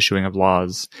and his issuing of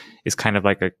laws is kind of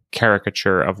like a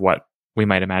caricature of what we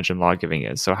might imagine law giving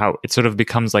is. So how it sort of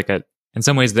becomes like in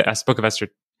some ways, the Book of Esther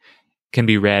can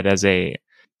be read as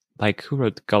who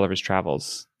wrote Gulliver's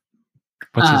Travels?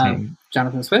 What's his name?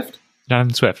 Jonathan Swift.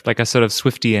 Jonathan Swift, like a sort of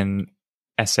Swiftian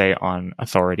essay on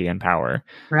authority and power.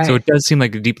 Right. So it does seem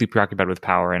like deeply preoccupied with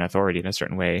power and authority in a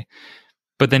certain way.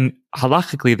 But then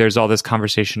halachically, there's all this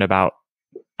conversation about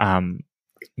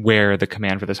where the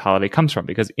command for this holiday comes from.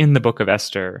 Because in the Book of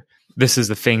Esther, this is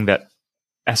the thing that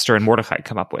Esther and Mordecai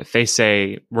come up with. They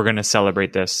say, we're going to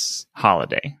celebrate this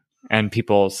holiday. And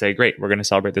people say, great, we're going to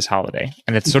celebrate this holiday.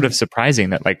 And it's sort of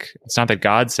surprising that it's not that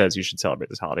God says you should celebrate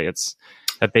this holiday. It's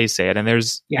that they say it. And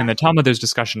there's in the Talmud, there's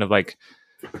discussion of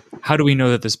how do we know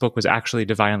that this book was actually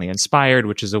divinely inspired,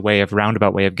 which is a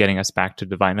roundabout way of getting us back to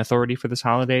divine authority for this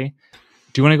holiday.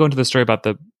 Do you want to go into the story about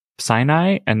the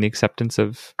Sinai and the acceptance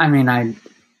of... I mean, I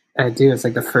do. It's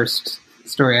like the first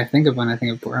story I think of when I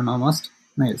think of Purim almost.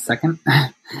 Maybe a second.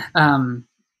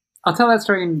 I'll tell that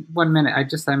story in 1 minute.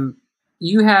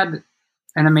 You had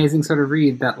an amazing sort of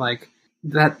read that like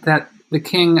that the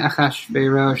king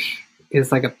Achashverosh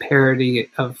is like a parody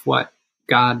of what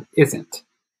God isn't.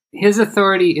 His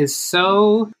authority is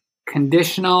so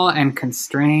conditional and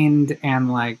constrained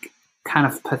and like kind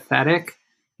of pathetic.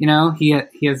 You know, he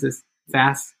has this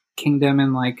vast kingdom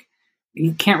and like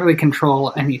he can't really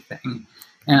control anything,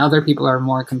 and other people are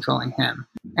more controlling him.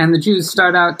 And the Jews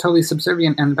start out totally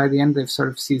subservient, and by the end they've sort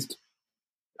of seized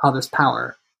all this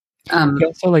power.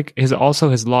 He also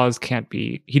his laws can't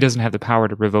be. He doesn't have the power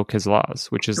to revoke his laws,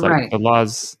 which is like the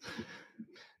laws.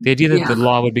 The idea that the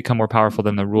law would become more powerful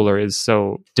than the ruler is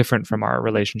so different from our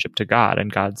relationship to God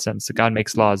and God's sense that God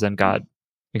makes laws and God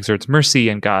exerts mercy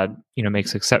and God,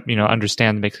 makes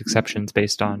makes exceptions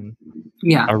based on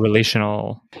a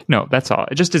relational. No, that's all.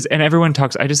 It just is. And everyone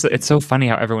talks. It's so funny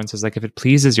how everyone says like, if it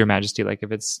pleases your majesty, like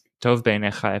if it's tov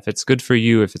beinecha, if it's good for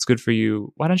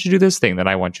you, why don't you do this thing that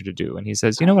I want you to do? And he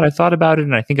says, you know what? I thought about it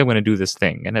and I think I'm going to do this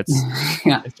thing. And it's,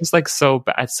 it's just like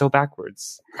it's so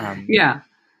backwards.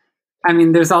 I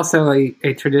mean, there's also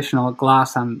a traditional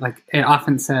gloss on, like, it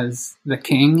often says the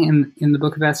king in the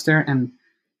Book of Esther, and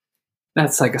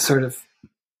that's like a sort of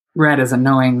read as a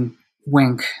knowing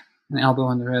wink, an elbow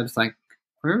in the ribs, like,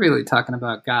 we're really talking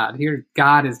about God. Here,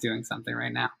 God is doing something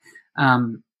right now.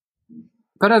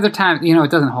 But other times,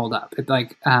 it doesn't hold up. It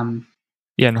like... and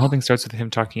the whole thing starts with him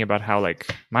talking about how,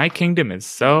 like, my kingdom is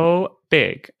so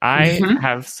big. I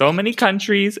have so many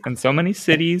countries and so many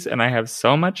cities, and I have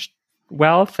so much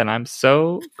wealth, and I'm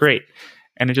so great.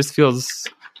 And it just feels,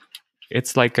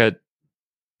 it's like a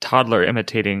toddler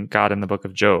imitating God in the book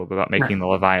of Job about making the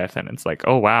Leviathan. It's like,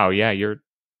 oh wow, yeah,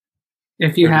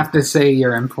 if you have to say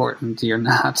you're important, you're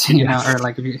not, or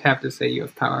like if you have to say you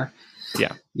have power,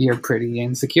 you're pretty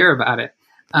insecure about it.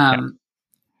 But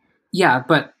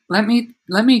let me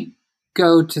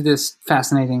go to this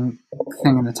fascinating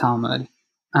thing in the Talmud,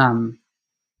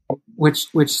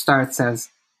 which starts as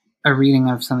a reading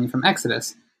of something from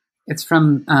Exodus. It's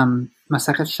from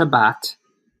Masechet Shabbat,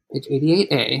 page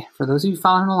 88a, for those of you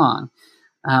following along.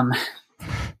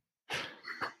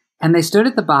 And they stood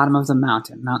at the bottom of the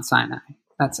mountain, Mount Sinai.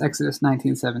 That's Exodus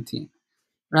 19:17.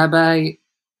 Rabbi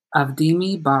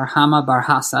Avdimi bar Hama bar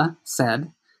Hassa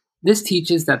said, "This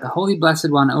teaches that the Holy Blessed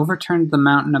One overturned the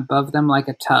mountain above them like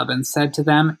a tub and said to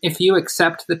them, 'If you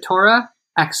accept the Torah,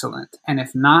 excellent, and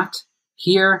if not,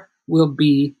 here will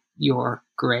be your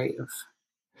grave.'"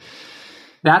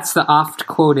 That's the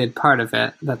oft-quoted part of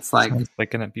it. That's like... Sounds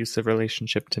like an abusive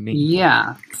relationship to me.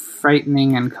 Yeah,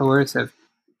 frightening and coercive.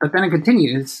 But then it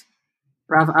continues.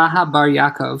 Rav Aha bar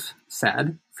Yaakov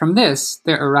said, "From this,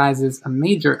 there arises a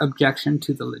major objection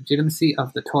to the legitimacy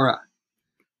of the Torah."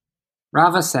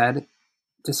 Rava said,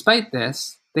 "Despite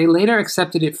this, they later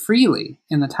accepted it freely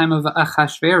in the time of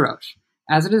Achashverosh.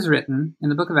 As it is written in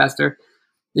the Book of Esther,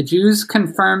 the Jews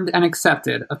confirmed and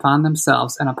accepted upon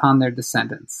themselves and upon their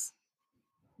descendants."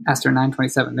 Esther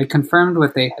 9:27. They confirmed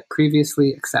what they had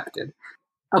previously accepted.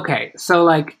 Okay, so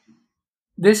like,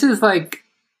 this is like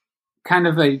kind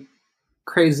of a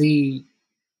crazy,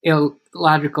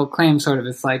 illogical claim, sort of.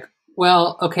 It's like,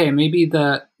 well, okay, maybe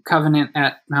the covenant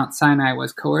at Mount Sinai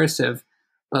was coercive,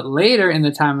 but later in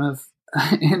the time of,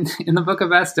 in the Book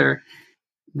of Esther,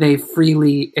 they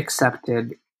freely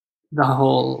accepted the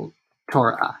whole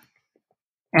Torah.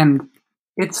 And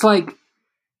it's like,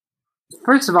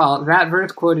 first of all, that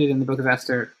verse quoted in the Book of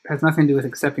Esther has nothing to do with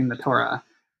accepting the Torah.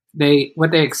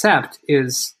 What they accept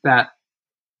is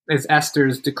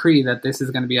Esther's decree that this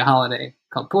is going to be a holiday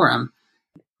called Purim.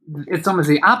 It's almost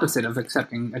the opposite of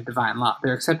accepting a divine law.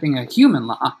 They're accepting a human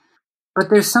law. But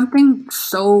there's something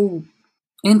so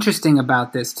interesting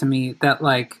about this to me that,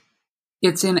 like,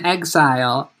 it's in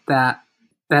exile that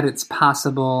it's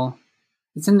possible.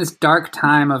 It's in this dark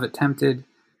time of attempted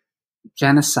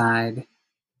genocide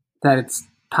that it's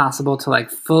possible to, like,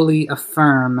 fully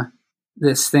affirm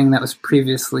this thing that was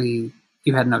previously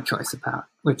you had no choice about,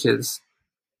 which is,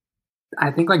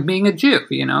 I think, like being a Jew,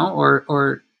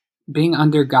 or being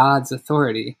under God's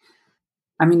authority.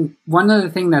 I mean, one of the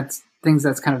things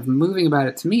that's kind of moving about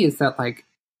it to me is that, like,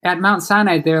 at Mount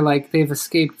Sinai, they've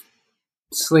escaped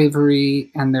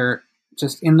slavery and they're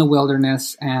just in the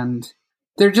wilderness, and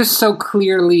they're just so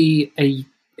clearly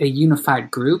a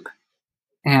unified group.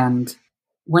 And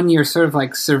when you're sort of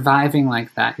like surviving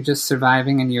like that, you're just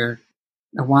surviving and you're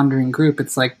a wandering group,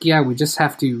 it's like, yeah, we just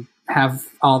have to have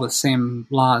all the same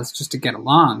laws just to get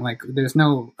along. Like, there's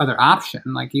no other option.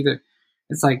 Like, either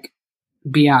it's like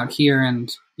be out here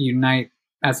and unite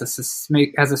as a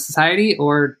society,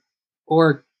 or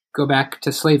go back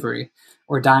to slavery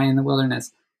or die in the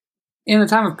wilderness. In the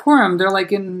time of Purim, they're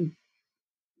like in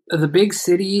the big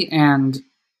city, and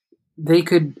they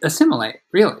could assimilate.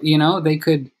 Really, they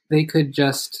could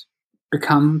just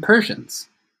become Persians,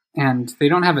 and they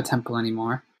don't have a temple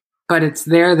anymore. But it's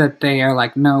there that they are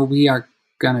like, no, we are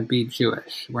going to be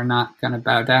Jewish. We're not going to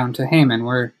bow down to Haman.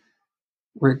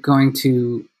 We're going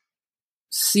to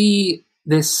see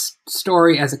this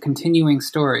story as a continuing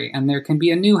story, and there can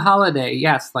be a new holiday.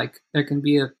 Yes, like there can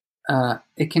be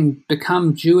it can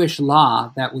become Jewish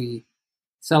law that we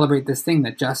celebrate this thing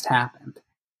that just happened.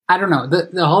 I don't know.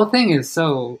 The whole thing is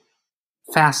so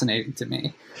fascinating to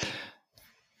me.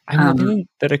 I mean, the thing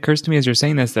that occurs to me as you're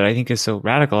saying this that I think is so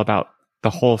radical about the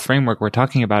whole framework we're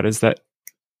talking about is that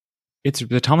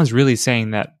the Talmud is really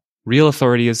saying that real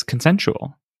authority is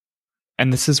consensual.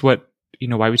 And this is what,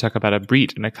 why we talk about a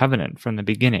brit and a covenant from the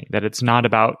beginning, that it's not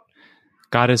about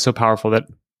God is so powerful that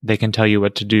they can tell you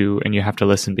what to do and you have to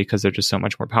listen because they're just so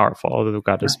much more powerful. Although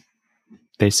God is,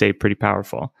 they say, pretty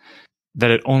powerful,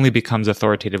 that it only becomes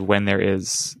authoritative when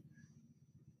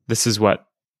this is what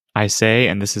I say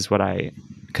and this is what I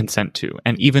consent to.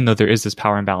 And even though there is this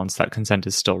power imbalance, that consent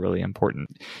is still really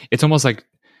important. It's almost like,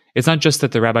 it's not just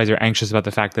that the rabbis are anxious about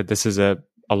the fact that this is a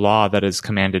law that is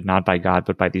commanded not by God,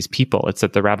 but by these people. It's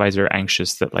that the rabbis are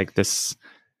anxious that like this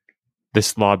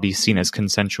law be seen as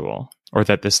consensual, or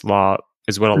that this law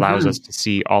is what allows us to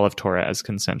see all of Torah as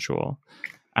consensual.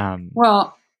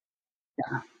 Well,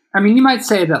 yeah. I mean, you might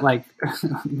say that like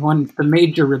the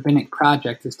major rabbinic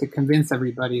project is to convince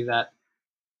everybody that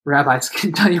rabbis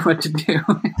can tell you what to do,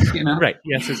 Right.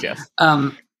 Yes.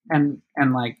 And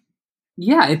like,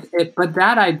 yeah, but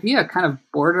that idea kind of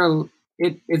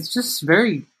it's just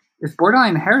it's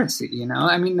borderline heresy,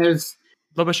 I mean, there's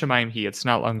Lo b'shamayim hi, it's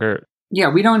not longer. Yeah,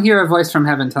 we don't hear a voice from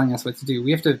heaven telling us what to do.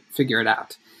 We have to figure it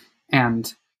out.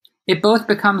 And it both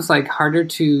becomes like harder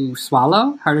to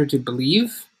swallow, harder to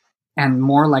believe, and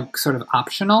more like sort of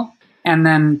optional.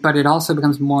 But it also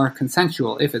becomes more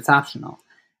consensual if it's optional.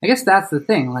 I guess that's the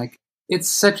thing. Like, it's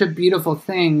such a beautiful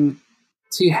thing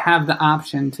to have the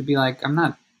option to be like,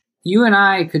 you and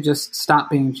I could just stop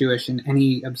being Jewish in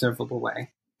any observable way.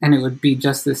 And it would be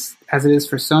just this, as it is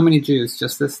for so many Jews,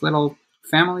 just this little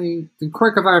family, the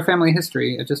quirk of our family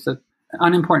history, just an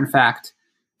unimportant fact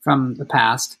from the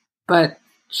past. But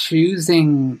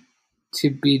choosing to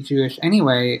be Jewish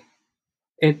anyway,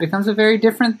 it becomes a very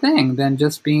different thing than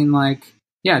just being like,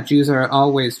 yeah, Jews are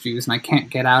always Jews and I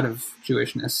can't get out of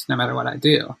Jewishness no matter what I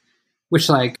do. Which,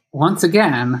 like, once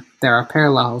again, there are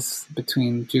parallels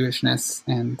between Jewishness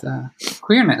and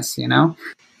queerness,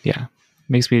 Yeah.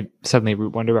 Makes me suddenly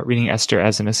wonder about reading Esther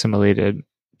as an assimilated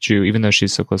Jew, even though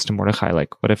she's so close to Mordecai.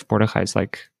 Like, what if Mordecai's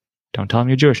like, don't tell him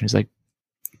you're Jewish? And he's like,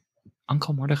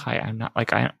 Uncle Mordecai, I'm not,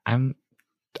 like, I don't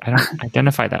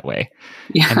identify that way.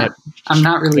 Yeah, I'm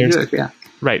not really Jewish, yeah.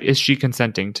 Right. Is she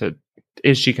consenting to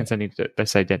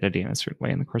this identity in a certain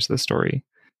way in the course of the story?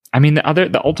 I mean,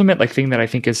 the ultimate like thing that I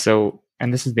think is so,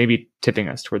 and this is maybe tipping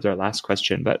us towards our last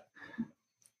question, but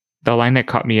the line that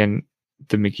caught me in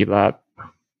the Megillah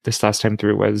this last time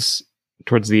through was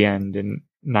towards the end in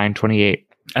 928,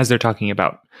 as they're talking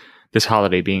about this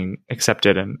holiday being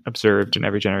accepted and observed in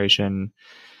every generation.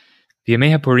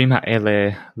 V'yamei haPurim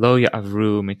ha'ele lo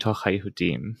ya'avru mitoch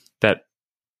ha'Yehudim, that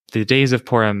the days of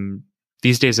Purim,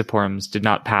 these days of Purims did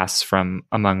not pass from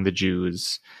among the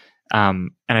Jews.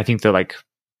 And I think the like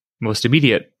most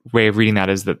immediate way of reading that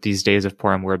is that these days of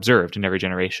Purim were observed in every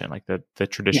generation, like the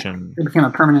tradition. Yeah, it became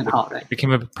a permanent holiday.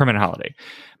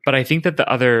 But I think that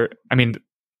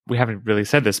we haven't really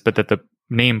said this, but that the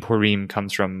name Purim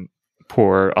comes from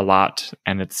pur, a lot,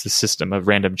 and it's the system of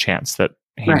random chance that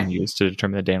Haman used to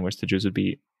determine the day in which the Jews would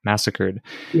be massacred.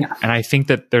 Yeah. And I think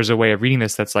that there's a way of reading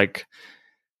this that's like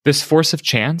this force of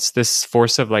chance, this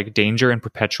force of like danger and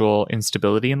perpetual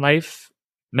instability in life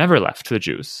never left the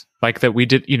Jews. Like that we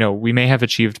did, we may have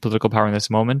achieved political power in this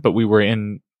moment, but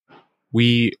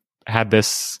we had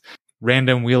this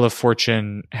random wheel of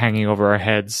fortune hanging over our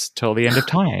heads till the end of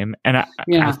time. And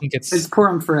I think it's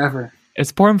Purim forever.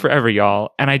 It's Purim forever,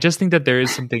 y'all. And I just think that there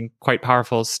is something quite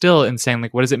powerful still in saying,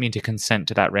 like, what does it mean to consent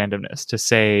to that randomness? To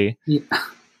say,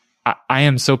 I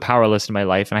am so powerless in my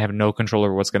life and I have no control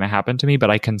over what's going to happen to me,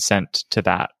 but I consent to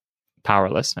that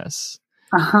powerlessness.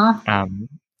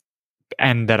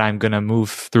 And that I'm going to move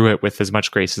through it with as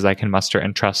much grace as I can muster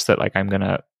and trust that, like, I'm going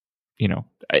to,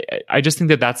 I just think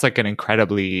that that's like an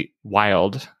incredibly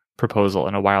wild proposal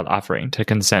and a wild offering to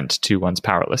consent to one's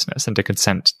powerlessness and to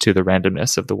consent to the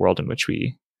randomness of the world in which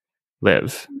we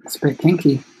live. It's a bit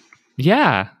kinky.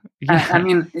 Yeah. And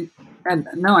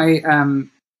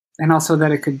also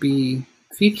that it could be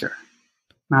future.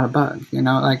 not a bug,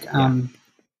 like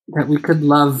that we could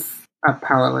love our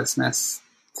powerlessness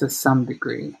to some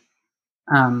degree,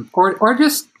 or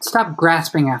just stop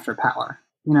grasping after power.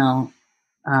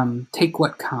 Take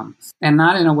what comes, and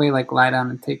not in a way like lie down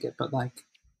and take it, but like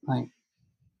I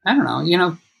don't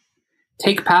know,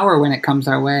 take power when it comes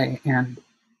our way, and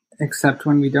accept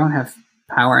when we don't have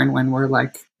power, and when we're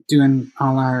like doing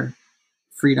all our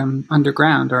freedom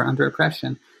underground or under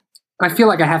oppression. I feel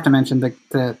like I have to mention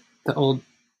the old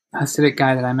Hasidic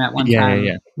guy that I met one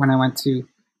time when I went to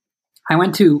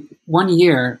 1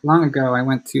 year long ago. I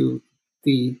went to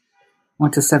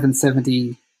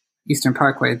 770 Eastern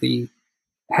Parkway, the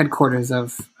headquarters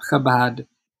of Chabad,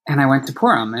 and I went to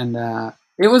Purim, and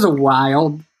it was a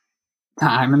wild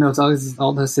time, and there was always these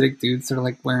old Hasidic dudes sort of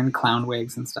like wearing clown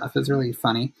wigs and stuff. It was really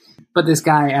funny. But this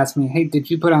guy asked me, "Hey, did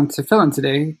you put on tefillin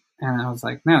today?" And I was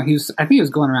like, "No." I think he was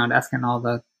going around asking all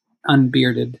the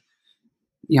unbearded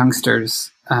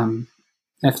youngsters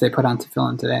if they put on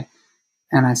tefillin today.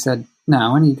 And I said,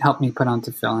 no, and he helped me put on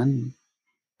tefillin,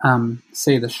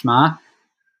 say the Shema.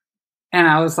 And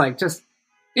I was like just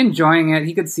enjoying it.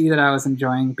 He could see that I was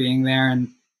enjoying being there.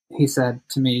 And he said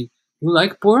to me, "You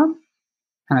like Purim?"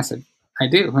 And I said, "I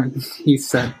do." And he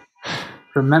said,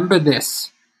 "Remember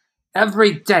this,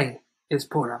 every day is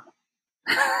Purim."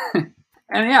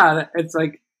 And yeah, it's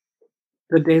like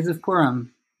the days of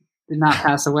Purim did not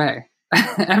pass away.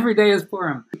 Every day is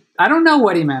Purim. I don't know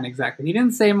what he meant exactly. He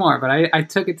didn't say more, but I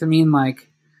took it to mean like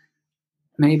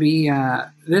maybe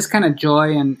this kind of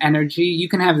joy and energy, you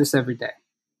can have this every day.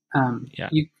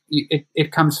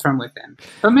 It comes from within.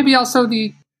 But maybe also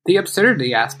the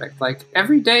absurdity aspect. Like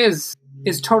every day is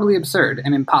totally absurd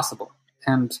and impossible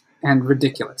and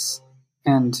ridiculous.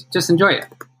 And just enjoy it.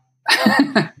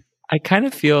 I kind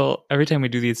of feel every time we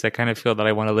do these, I kind of feel that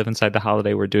I want to live inside the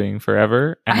holiday we're doing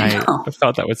forever. And I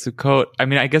felt that with Sukkot. I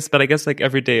mean, I guess like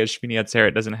every day is Shmini Atzeret.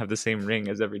 It doesn't have the same ring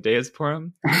as every day is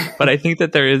Purim. But I think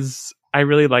that I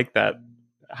really like that.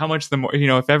 How much the more,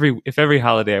 if every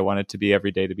holiday I want it to be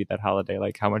every day to be that holiday,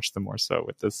 like how much the more so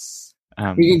with this.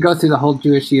 You can go through the whole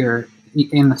Jewish year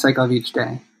in the cycle of each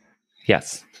day.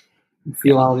 Yes. You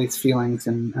feel all these feelings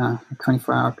in a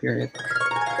 24-hour period.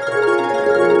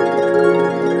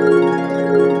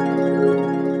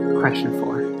 Question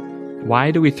 4.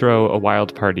 Why do we throw a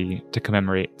wild party to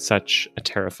commemorate such a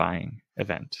terrifying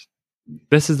event?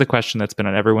 This is the question that's been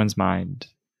on everyone's mind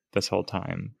this whole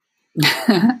time.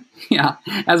 Yeah.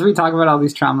 As we talk about all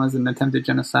these traumas and attempted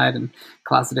genocide and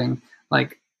closeting,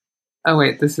 like, oh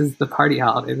wait, this is the party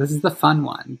holiday. This is the fun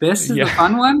one. This is the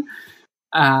fun one?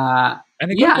 And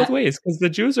it goes both ways, because the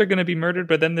Jews are going to be murdered,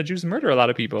 but then the Jews murder a lot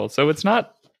of people. So it's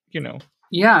not,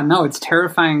 Yeah, no, it's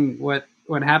terrifying what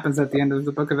happens at the end of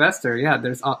the Book of Esther. Yeah,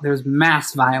 there's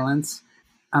mass violence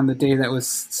on the day that was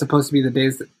supposed to be the day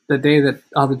that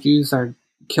all the Jews are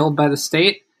killed by the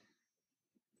state.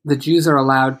 The Jews are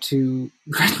allowed to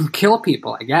kill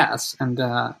people, I guess. And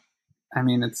I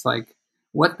mean, it's like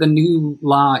what the new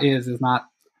law is not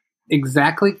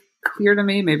exactly clear to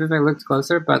me. Maybe if I looked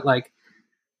closer, but like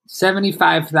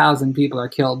 75,000 people are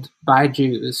killed by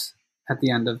Jews at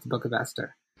the end of the Book of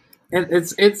Esther.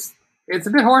 It's a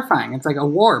bit horrifying. It's like a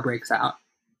war breaks out.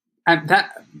 And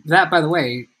that, by the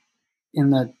way, in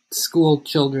the school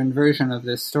children version of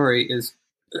this story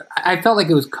I felt like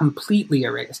it was completely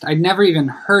erased. I'd never even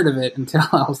heard of it until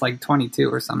I was like 22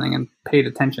 or something and paid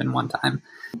attention one time.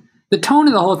 The tone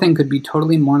of the whole thing could be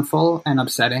totally mournful and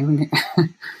upsetting.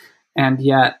 And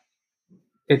yet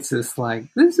it's just like,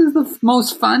 this is the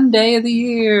most fun day of the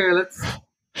year. Let's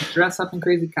dress up in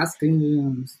crazy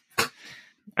costumes.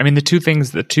 I mean, the two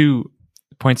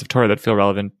points of Torah that feel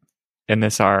relevant in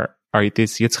this are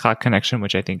this Yitzchak connection,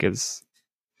 which I think is,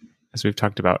 as we've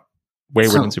talked about,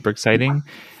 wayward and super exciting.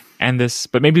 And this,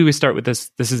 but maybe we start with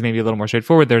this. This is maybe a little more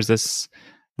straightforward. There's this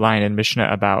line in Mishnah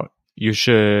about you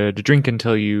should drink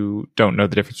until you don't know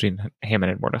the difference between Haman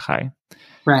and Mordechai.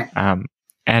 Right.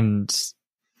 And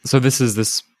so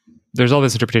there's all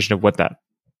this interpretation of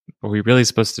are we really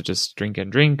supposed to just drink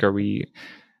and drink?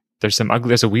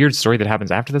 There's a weird story that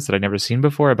happens after this that I'd never seen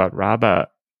before about Rabbah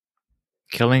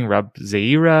killing Rab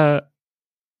Zeira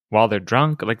while they're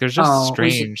drunk. Like there's just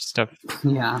strange stuff.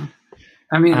 Yeah.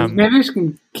 I mean, maybe we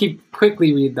can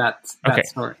quickly read that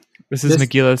story. This is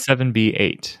Megillah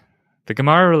 7b8. The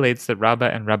Gemara relates that Rabbah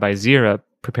and Rabbi Zira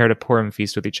prepared a Purim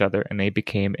feast with each other, and they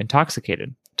became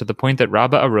intoxicated, to the point that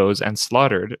Rabbah arose and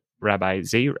slaughtered Rabbi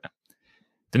Zira.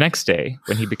 The next day,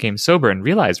 when he became sober and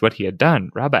realized what he had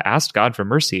done, Rabbah asked God for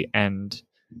mercy and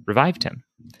revived him.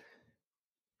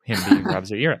 him being Rav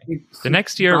Ze'ira. The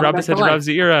next year, Rabbi said to Rav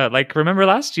Ze'ira, like, remember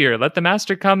last year, let the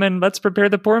master come and let's prepare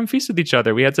the Purim feast with each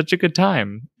other. We had such a good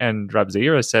time. And Rav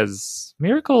Ze'ira says,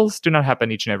 miracles do not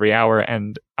happen each and every hour,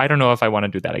 and I don't know if I want to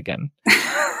do that again.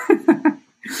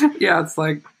 Yeah, it's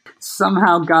like,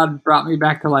 somehow God brought me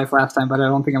back to life last time, but I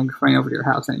don't think I'm coming over to your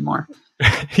house anymore.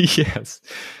 Yes.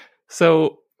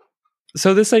 So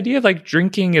this idea of like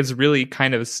drinking is really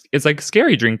kind of, it's like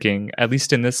scary drinking, at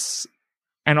least in this,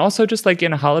 and also just like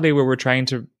in a holiday where we're trying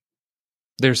to,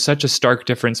 there's such a stark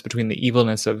difference between the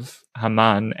evilness of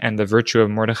Haman and the virtue of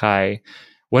Mordechai.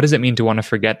 What does it mean to want to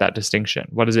forget that distinction?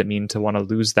 What does it mean to want to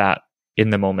lose that in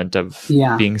the moment of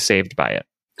being saved by it?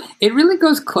 It really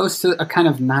goes close to a kind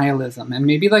of nihilism, and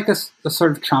maybe like a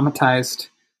sort of traumatized,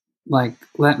 like,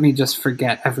 let me just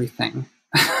forget everything.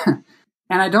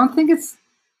 And I don't think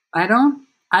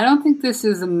this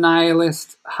is a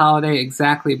nihilist holiday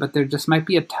exactly, but there just might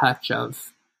be a touch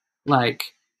of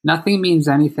like, nothing means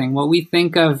anything. What we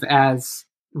think of as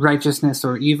righteousness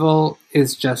or evil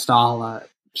is just all a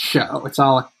show. It's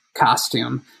all a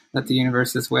costume that the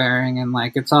universe is wearing. And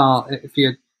like, it's all,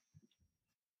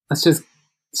 let's just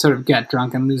sort of get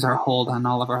drunk and lose our hold on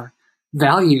all of our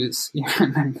values.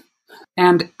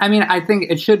 And I mean, I think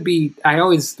it should be, I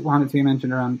always wanted to be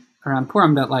mentioned around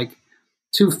Purim that like,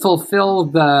 to fulfill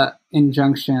the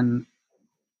injunction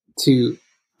to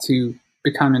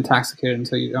become intoxicated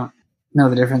until you don't know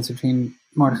the difference between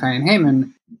Mordechai and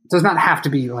Haman does not have to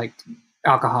be like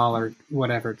alcohol or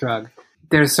whatever drug.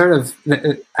 There's sort of,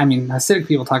 I mean, Hasidic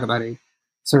people talk about a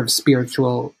sort of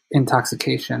spiritual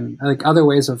intoxication, like other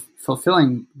ways of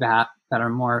fulfilling that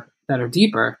are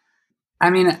deeper. I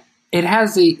mean, it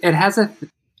has a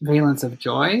valence of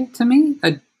joy to me,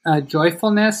 a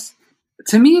joyfulness.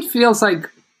 To me, it feels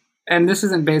like, and this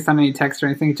isn't based on any text or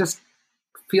anything, it just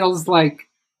feels like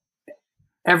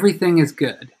everything is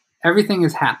good. Everything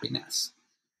is happiness.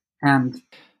 And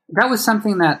that was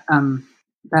something that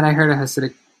I heard a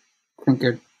Hasidic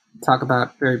thinker talk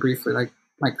about very briefly.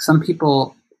 Like some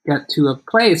people get to a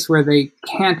place where they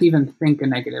can't even think a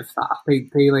negative thought.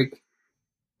 They like,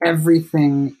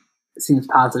 everything seems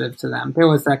positive to them. There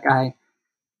was that guy, I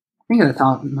think at the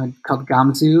time called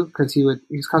Gamzu, because he was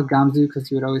called Gamzu because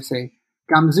he would always say,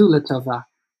 Gamzu letova.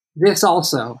 This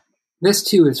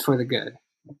too is for the good.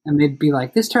 And they'd be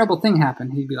like, this terrible thing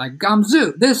happened. He'd be like,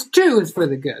 Gamzu, this too is for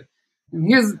the good. And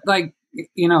here's like,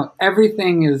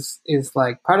 everything is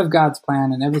like part of God's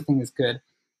plan and everything is good.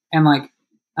 And like,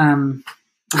 I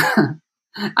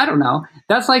don't know.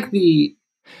 That's like the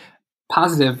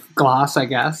positive gloss, I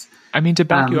guess. I mean, to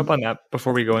back you up on that,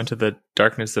 before we go into the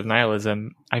darkness of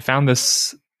nihilism, I found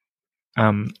this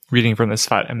reading from the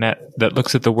Sfat Emet that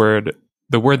looks at the word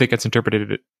that gets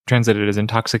translated as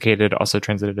intoxicated, also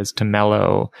translated as to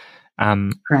mellow,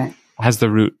 right. Has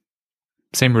the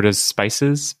same root as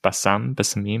spices,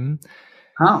 basamim.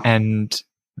 Oh, and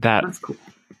that's cool.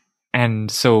 And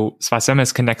so Sfas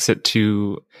Emes connects it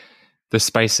to the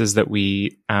spices that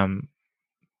we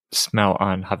smell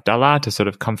on Havdalah to sort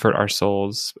of comfort our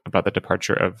souls about the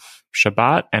departure of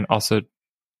Shabbat, and also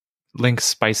links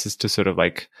spices to sort of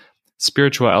like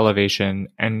spiritual elevation.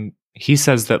 And he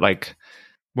says that like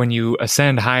when you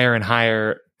ascend higher and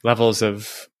higher levels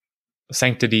of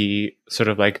sanctity, sort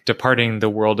of like departing the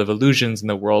world of illusions and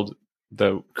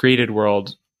the created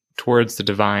world towards the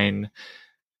divine,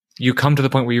 you come to the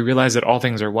point where you realize that all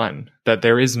things are one, that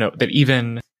that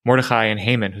even Mordechai and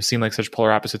Haman, who seem like such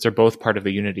polar opposites, are both part of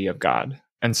the unity of God.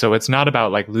 And so it's not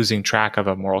about like losing track of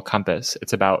a moral compass.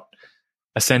 It's about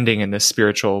ascending in this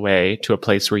spiritual way to a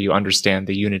place where you understand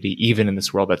the unity, even in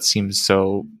this world that seems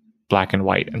so black and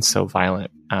white and so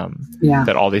violent,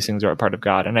 that all these things are a part of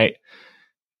God. And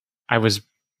I was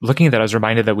looking at that, I was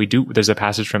reminded that there's a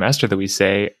passage from Esther that we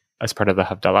say as part of the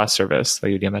Havdalah service,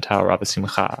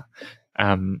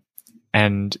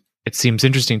 and it seems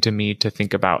interesting to me to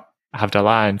think about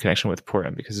Havdalah in connection with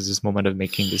Purim, because it's this moment of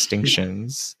making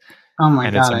distinctions. Oh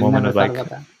my God! It's a moment of like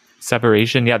that.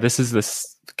 Separation. Yeah,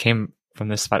 this came from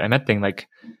this Sfat Emet thing, like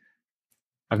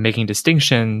of making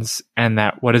distinctions, and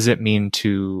that what does it mean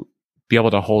to be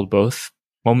able to hold both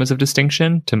moments of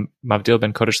distinction, to Mavdil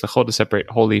ben Kodesh L'chol, to separate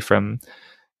holy from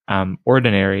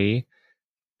ordinary,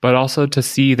 but also to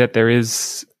see that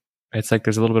it's like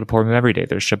there's a little bit of Purim every day.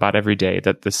 There's Shabbat every day.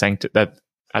 That that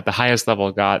at the highest level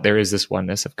of God, there is this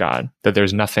oneness of God. That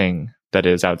there's nothing that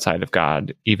is outside of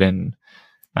God, even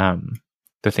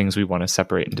the things we want to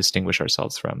separate and distinguish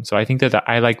ourselves from. So I think that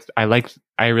I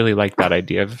really like that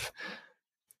idea of.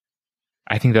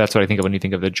 I think that's what I think of when you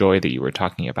think of the joy that you were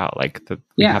talking about. Like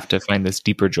we have to find this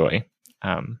deeper joy.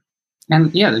 And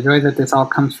the joy that this all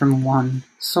comes from one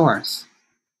source.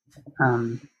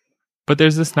 But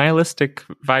there's this nihilistic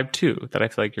vibe too that I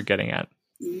feel like you're getting at.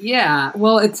 Yeah,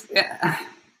 well, it's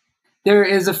there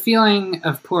is a feeling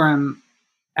of Purim,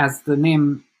 as the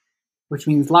name, which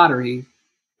means lottery,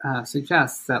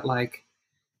 suggests, that like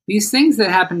these things that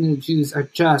happen to the Jews are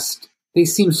just, they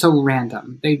seem so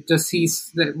random. They just seem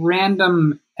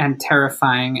random and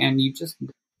terrifying, and you just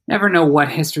never know what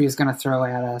history is going to throw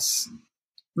at us.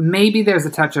 Maybe there's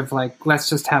a touch of like, let's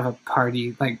just have a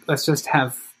party, like let's just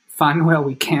have fun while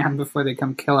we can before they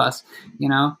come kill us, you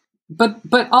know?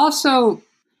 But also,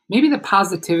 maybe the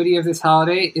positivity of this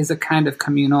holiday is a kind of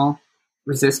communal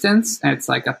resistance, and it's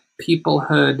like a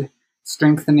peoplehood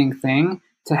strengthening thing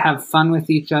to have fun with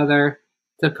each other,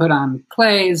 to put on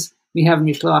plays. We have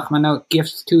mishloach manot,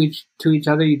 gifts to each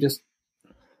other. You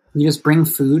just bring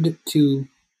food to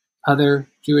other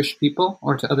Jewish people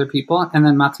or to other people, and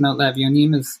then matanot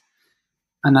le'avyonim is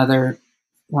another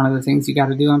one of the things you got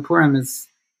to do on Purim is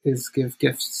give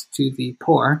gifts to the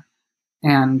poor,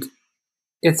 and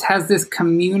it has this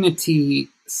community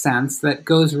sense that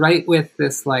goes right with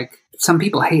this, like, some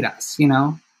people hate us, you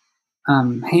know?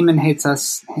 Haman hates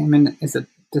us. Haman is a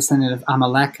descendant of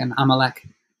Amalek, and Amalek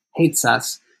hates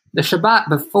us. The Shabbat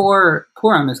before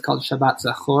Purim is called Shabbat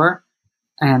Zachor,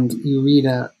 and you read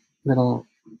a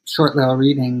short little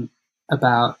reading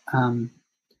about,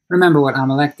 remember what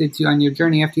Amalek did to you on your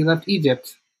journey after you left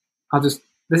Egypt. This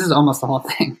is almost the whole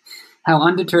thing. How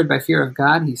undeterred by fear of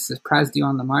God, he surprised you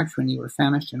on the march when you were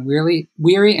famished and weary,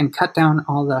 and cut down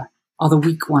all the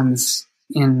weak ones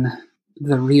in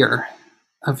the rear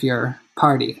of your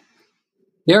party.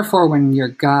 Therefore, when your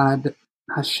God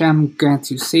Hashem grants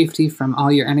you safety from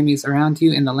all your enemies around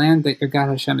you in the land that your God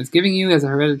Hashem is giving you as a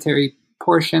hereditary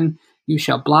portion, you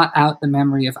shall blot out the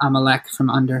memory of Amalek from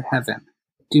under heaven.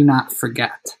 Do not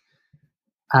forget.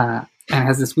 And it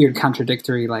has this weird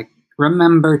contradictory, like,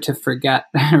 remember to forget,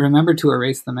 remember to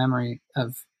erase the memory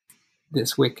of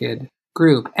this wicked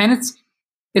group. And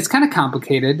it's kind of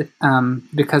complicated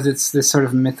because it's this sort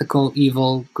of mythical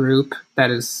evil group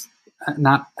that is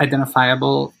not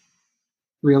identifiable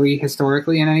really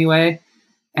historically in any way,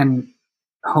 and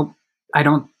I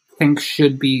don't think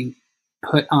should be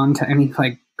put onto any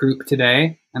like group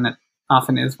today, and it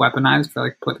often is weaponized for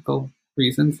like political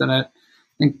reasons that I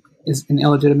think is an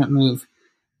illegitimate move.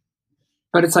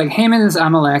 But it's like Haman is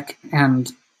Amalek,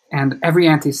 and every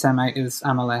anti-Semite is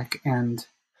Amalek, and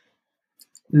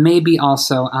maybe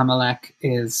also Amalek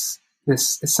is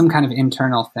some kind of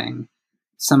internal thing,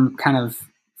 some kind of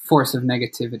force of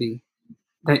negativity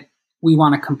that we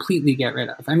want to completely get rid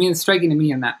of. I mean, it's striking to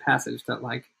me in that passage that,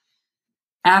 like,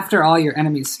 after all your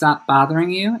enemies stop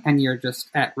bothering you and you're just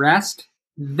at rest,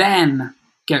 then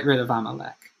get rid of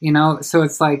Amalek. You know, so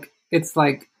it's like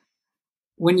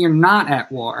when you're not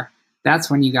at war, that's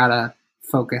when you gotta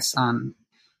focus on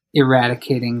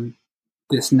eradicating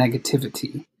this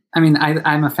negativity. I mean,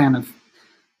 I'm a fan of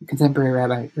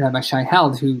contemporary Rabbi Shai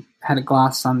Held, who had a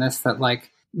gloss on this, that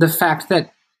like the fact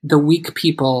that the weak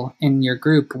people in your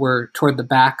group were toward the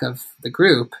back of the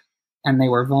group and they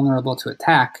were vulnerable to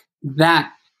attack,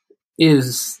 that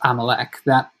is Amalek.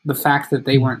 That the fact that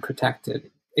they weren't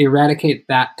protected, eradicate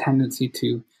that tendency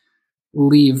to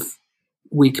leave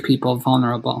weak people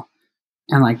vulnerable.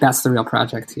 And like, that's the real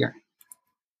project here.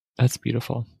 That's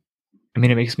beautiful. I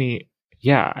mean, it makes me,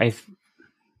 I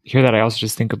hear that. I also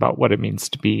just think about what it means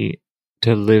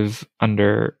to live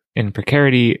in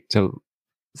precarity, to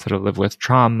sort of live with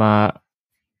trauma.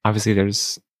 Obviously,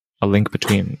 there's a link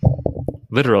between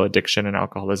literal addiction and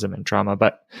alcoholism and trauma,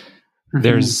 but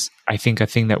there's, I think, a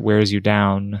thing that wears you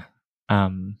down.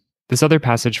 This other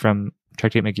passage from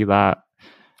Tractate Megillah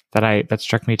that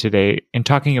struck me today in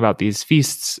talking about these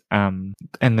feasts and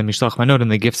the Mishloach Manot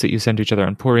and the gifts that you send to each other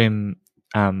on Purim.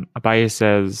 Abaye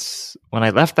says, when I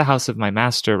left the house of my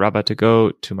master, Rabbah, to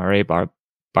go to Mareh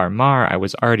Bar Mar, I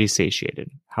was already satiated.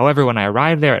 However, when I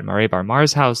arrived there at Mareh Bar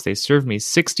Mar's house, they served me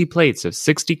 60 plates of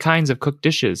 60 kinds of cooked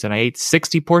dishes, and I ate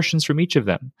 60 portions from each of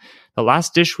them. The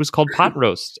last dish was called pot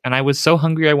roast, and I was so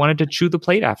hungry I wanted to chew the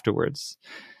plate afterwards.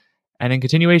 And in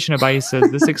continuation, Abaye says,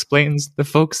 this explains the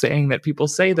folk saying that people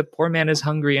say the poor man is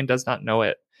hungry and does not know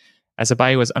it, as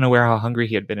Abaye was unaware how hungry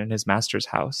he had been in his master's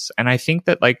house. And I think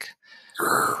that, like,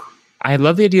 I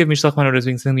love the idea of Mishloach Manot as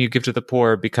being something you give to the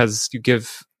poor because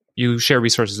you share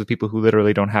resources with people who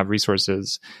literally don't have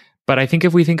resources. But I think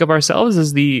if we think of ourselves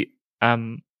as the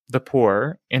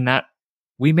poor, in that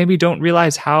we maybe don't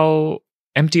realize how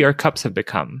empty our cups have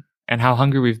become and how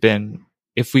hungry we've been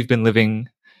if we've been living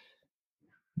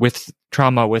with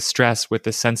trauma, with stress, with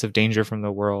the sense of danger from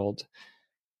the world.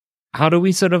 How do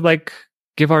we sort of like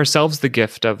give ourselves the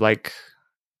gift of like,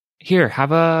 here,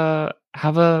 have a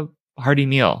hearty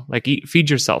meal. Like feed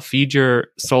yourself, feed your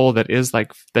soul that is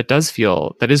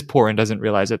poor and doesn't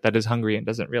realize it, that is hungry and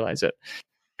doesn't realize it.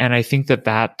 And I think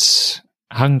that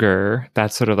hunger,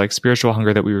 that sort of like spiritual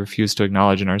hunger that we refuse to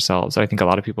acknowledge in ourselves, I think a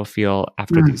lot of people feel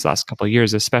after these last couple of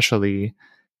years, especially,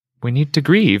 we need to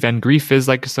grieve. And grief is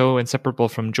like so inseparable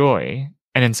from joy.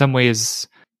 And in some ways,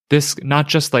 this not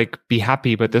just like be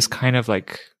happy, but this kind of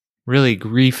like really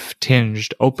grief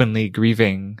tinged, openly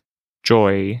grieving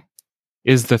joy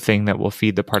is the thing that will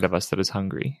feed the part of us that is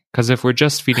hungry. Because if we're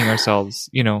just feeding ourselves,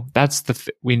 that's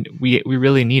we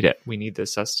really need it. We need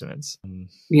this sustenance.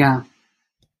 Yeah.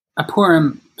 A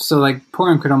Purim, so like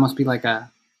Purim could almost be like a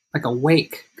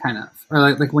wake kind of,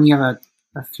 or like when you have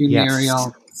a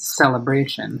funereal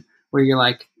celebration where you're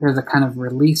like, there's a kind of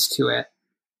release to it.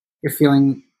 You're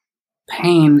feeling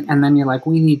pain, and then you're like,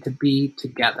 we need to be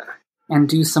together and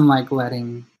do some like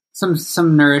letting,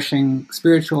 some nourishing,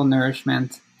 spiritual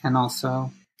nourishment, and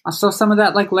also some of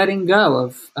that like letting go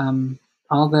of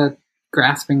all the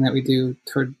grasping that we do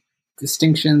toward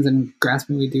distinctions and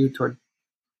grasping we do toward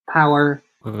power.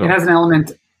 It has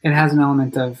an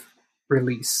element of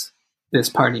release, this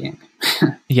partying.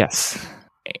 Yes.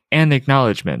 And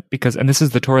acknowledgement, and this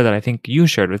is the Torah that I think you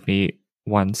shared with me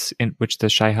once, in which the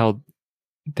Shai Held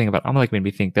thing about Amalek made me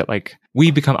think that like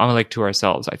we become Amalek to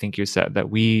ourselves. I think you said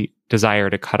that we desire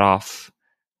to cut off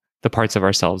the parts of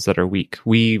ourselves that are weak.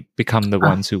 We become the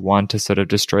ones who want to sort of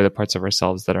destroy the parts of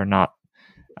ourselves that are not,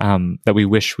 that we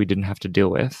wish we didn't have to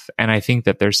deal with. And I think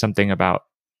that there's something about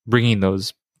bringing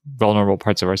those vulnerable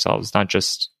parts of ourselves, not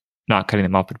just not cutting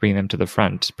them off, but bringing them to the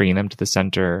front, bringing them to the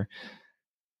center.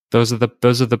 Those are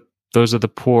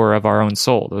the poor of our own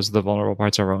soul. Those are the vulnerable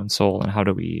parts of our own soul. And how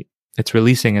do we, it's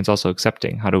releasing, it's also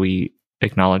accepting. How do we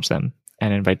acknowledge them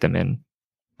and invite them in?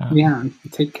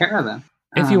 Take care of them.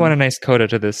 If you want a nice coda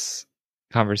to this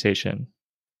conversation,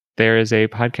 there is a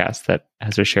podcast that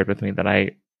Hezra shared with me that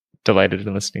I delighted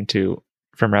in listening to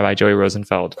from Rabbi Joey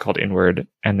Rosenfeld called Inward.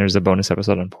 And there's a bonus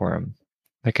episode on Purim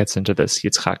that gets into this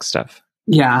Yitzchak stuff.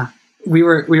 Yeah. We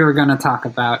were going to talk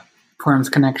about Purim's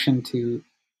connection to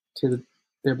the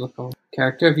biblical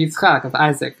character of Yitzchak, of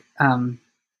Isaac. And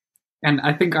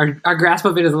I think our grasp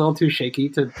of it is a little too shaky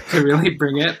to really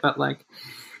bring it, but like,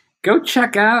 go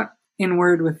check out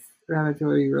Inward with Rabbi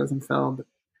Joey Rosenfeld.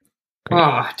 Great.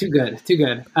 Oh, too good.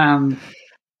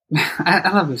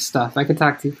 I love this stuff. I could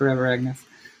talk to you forever, Agnes.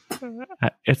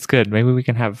 It's good. Maybe we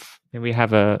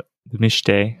have a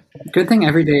Mishte. Good thing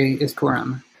every day is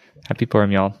Purim. Happy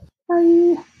Purim, y'all. Bye.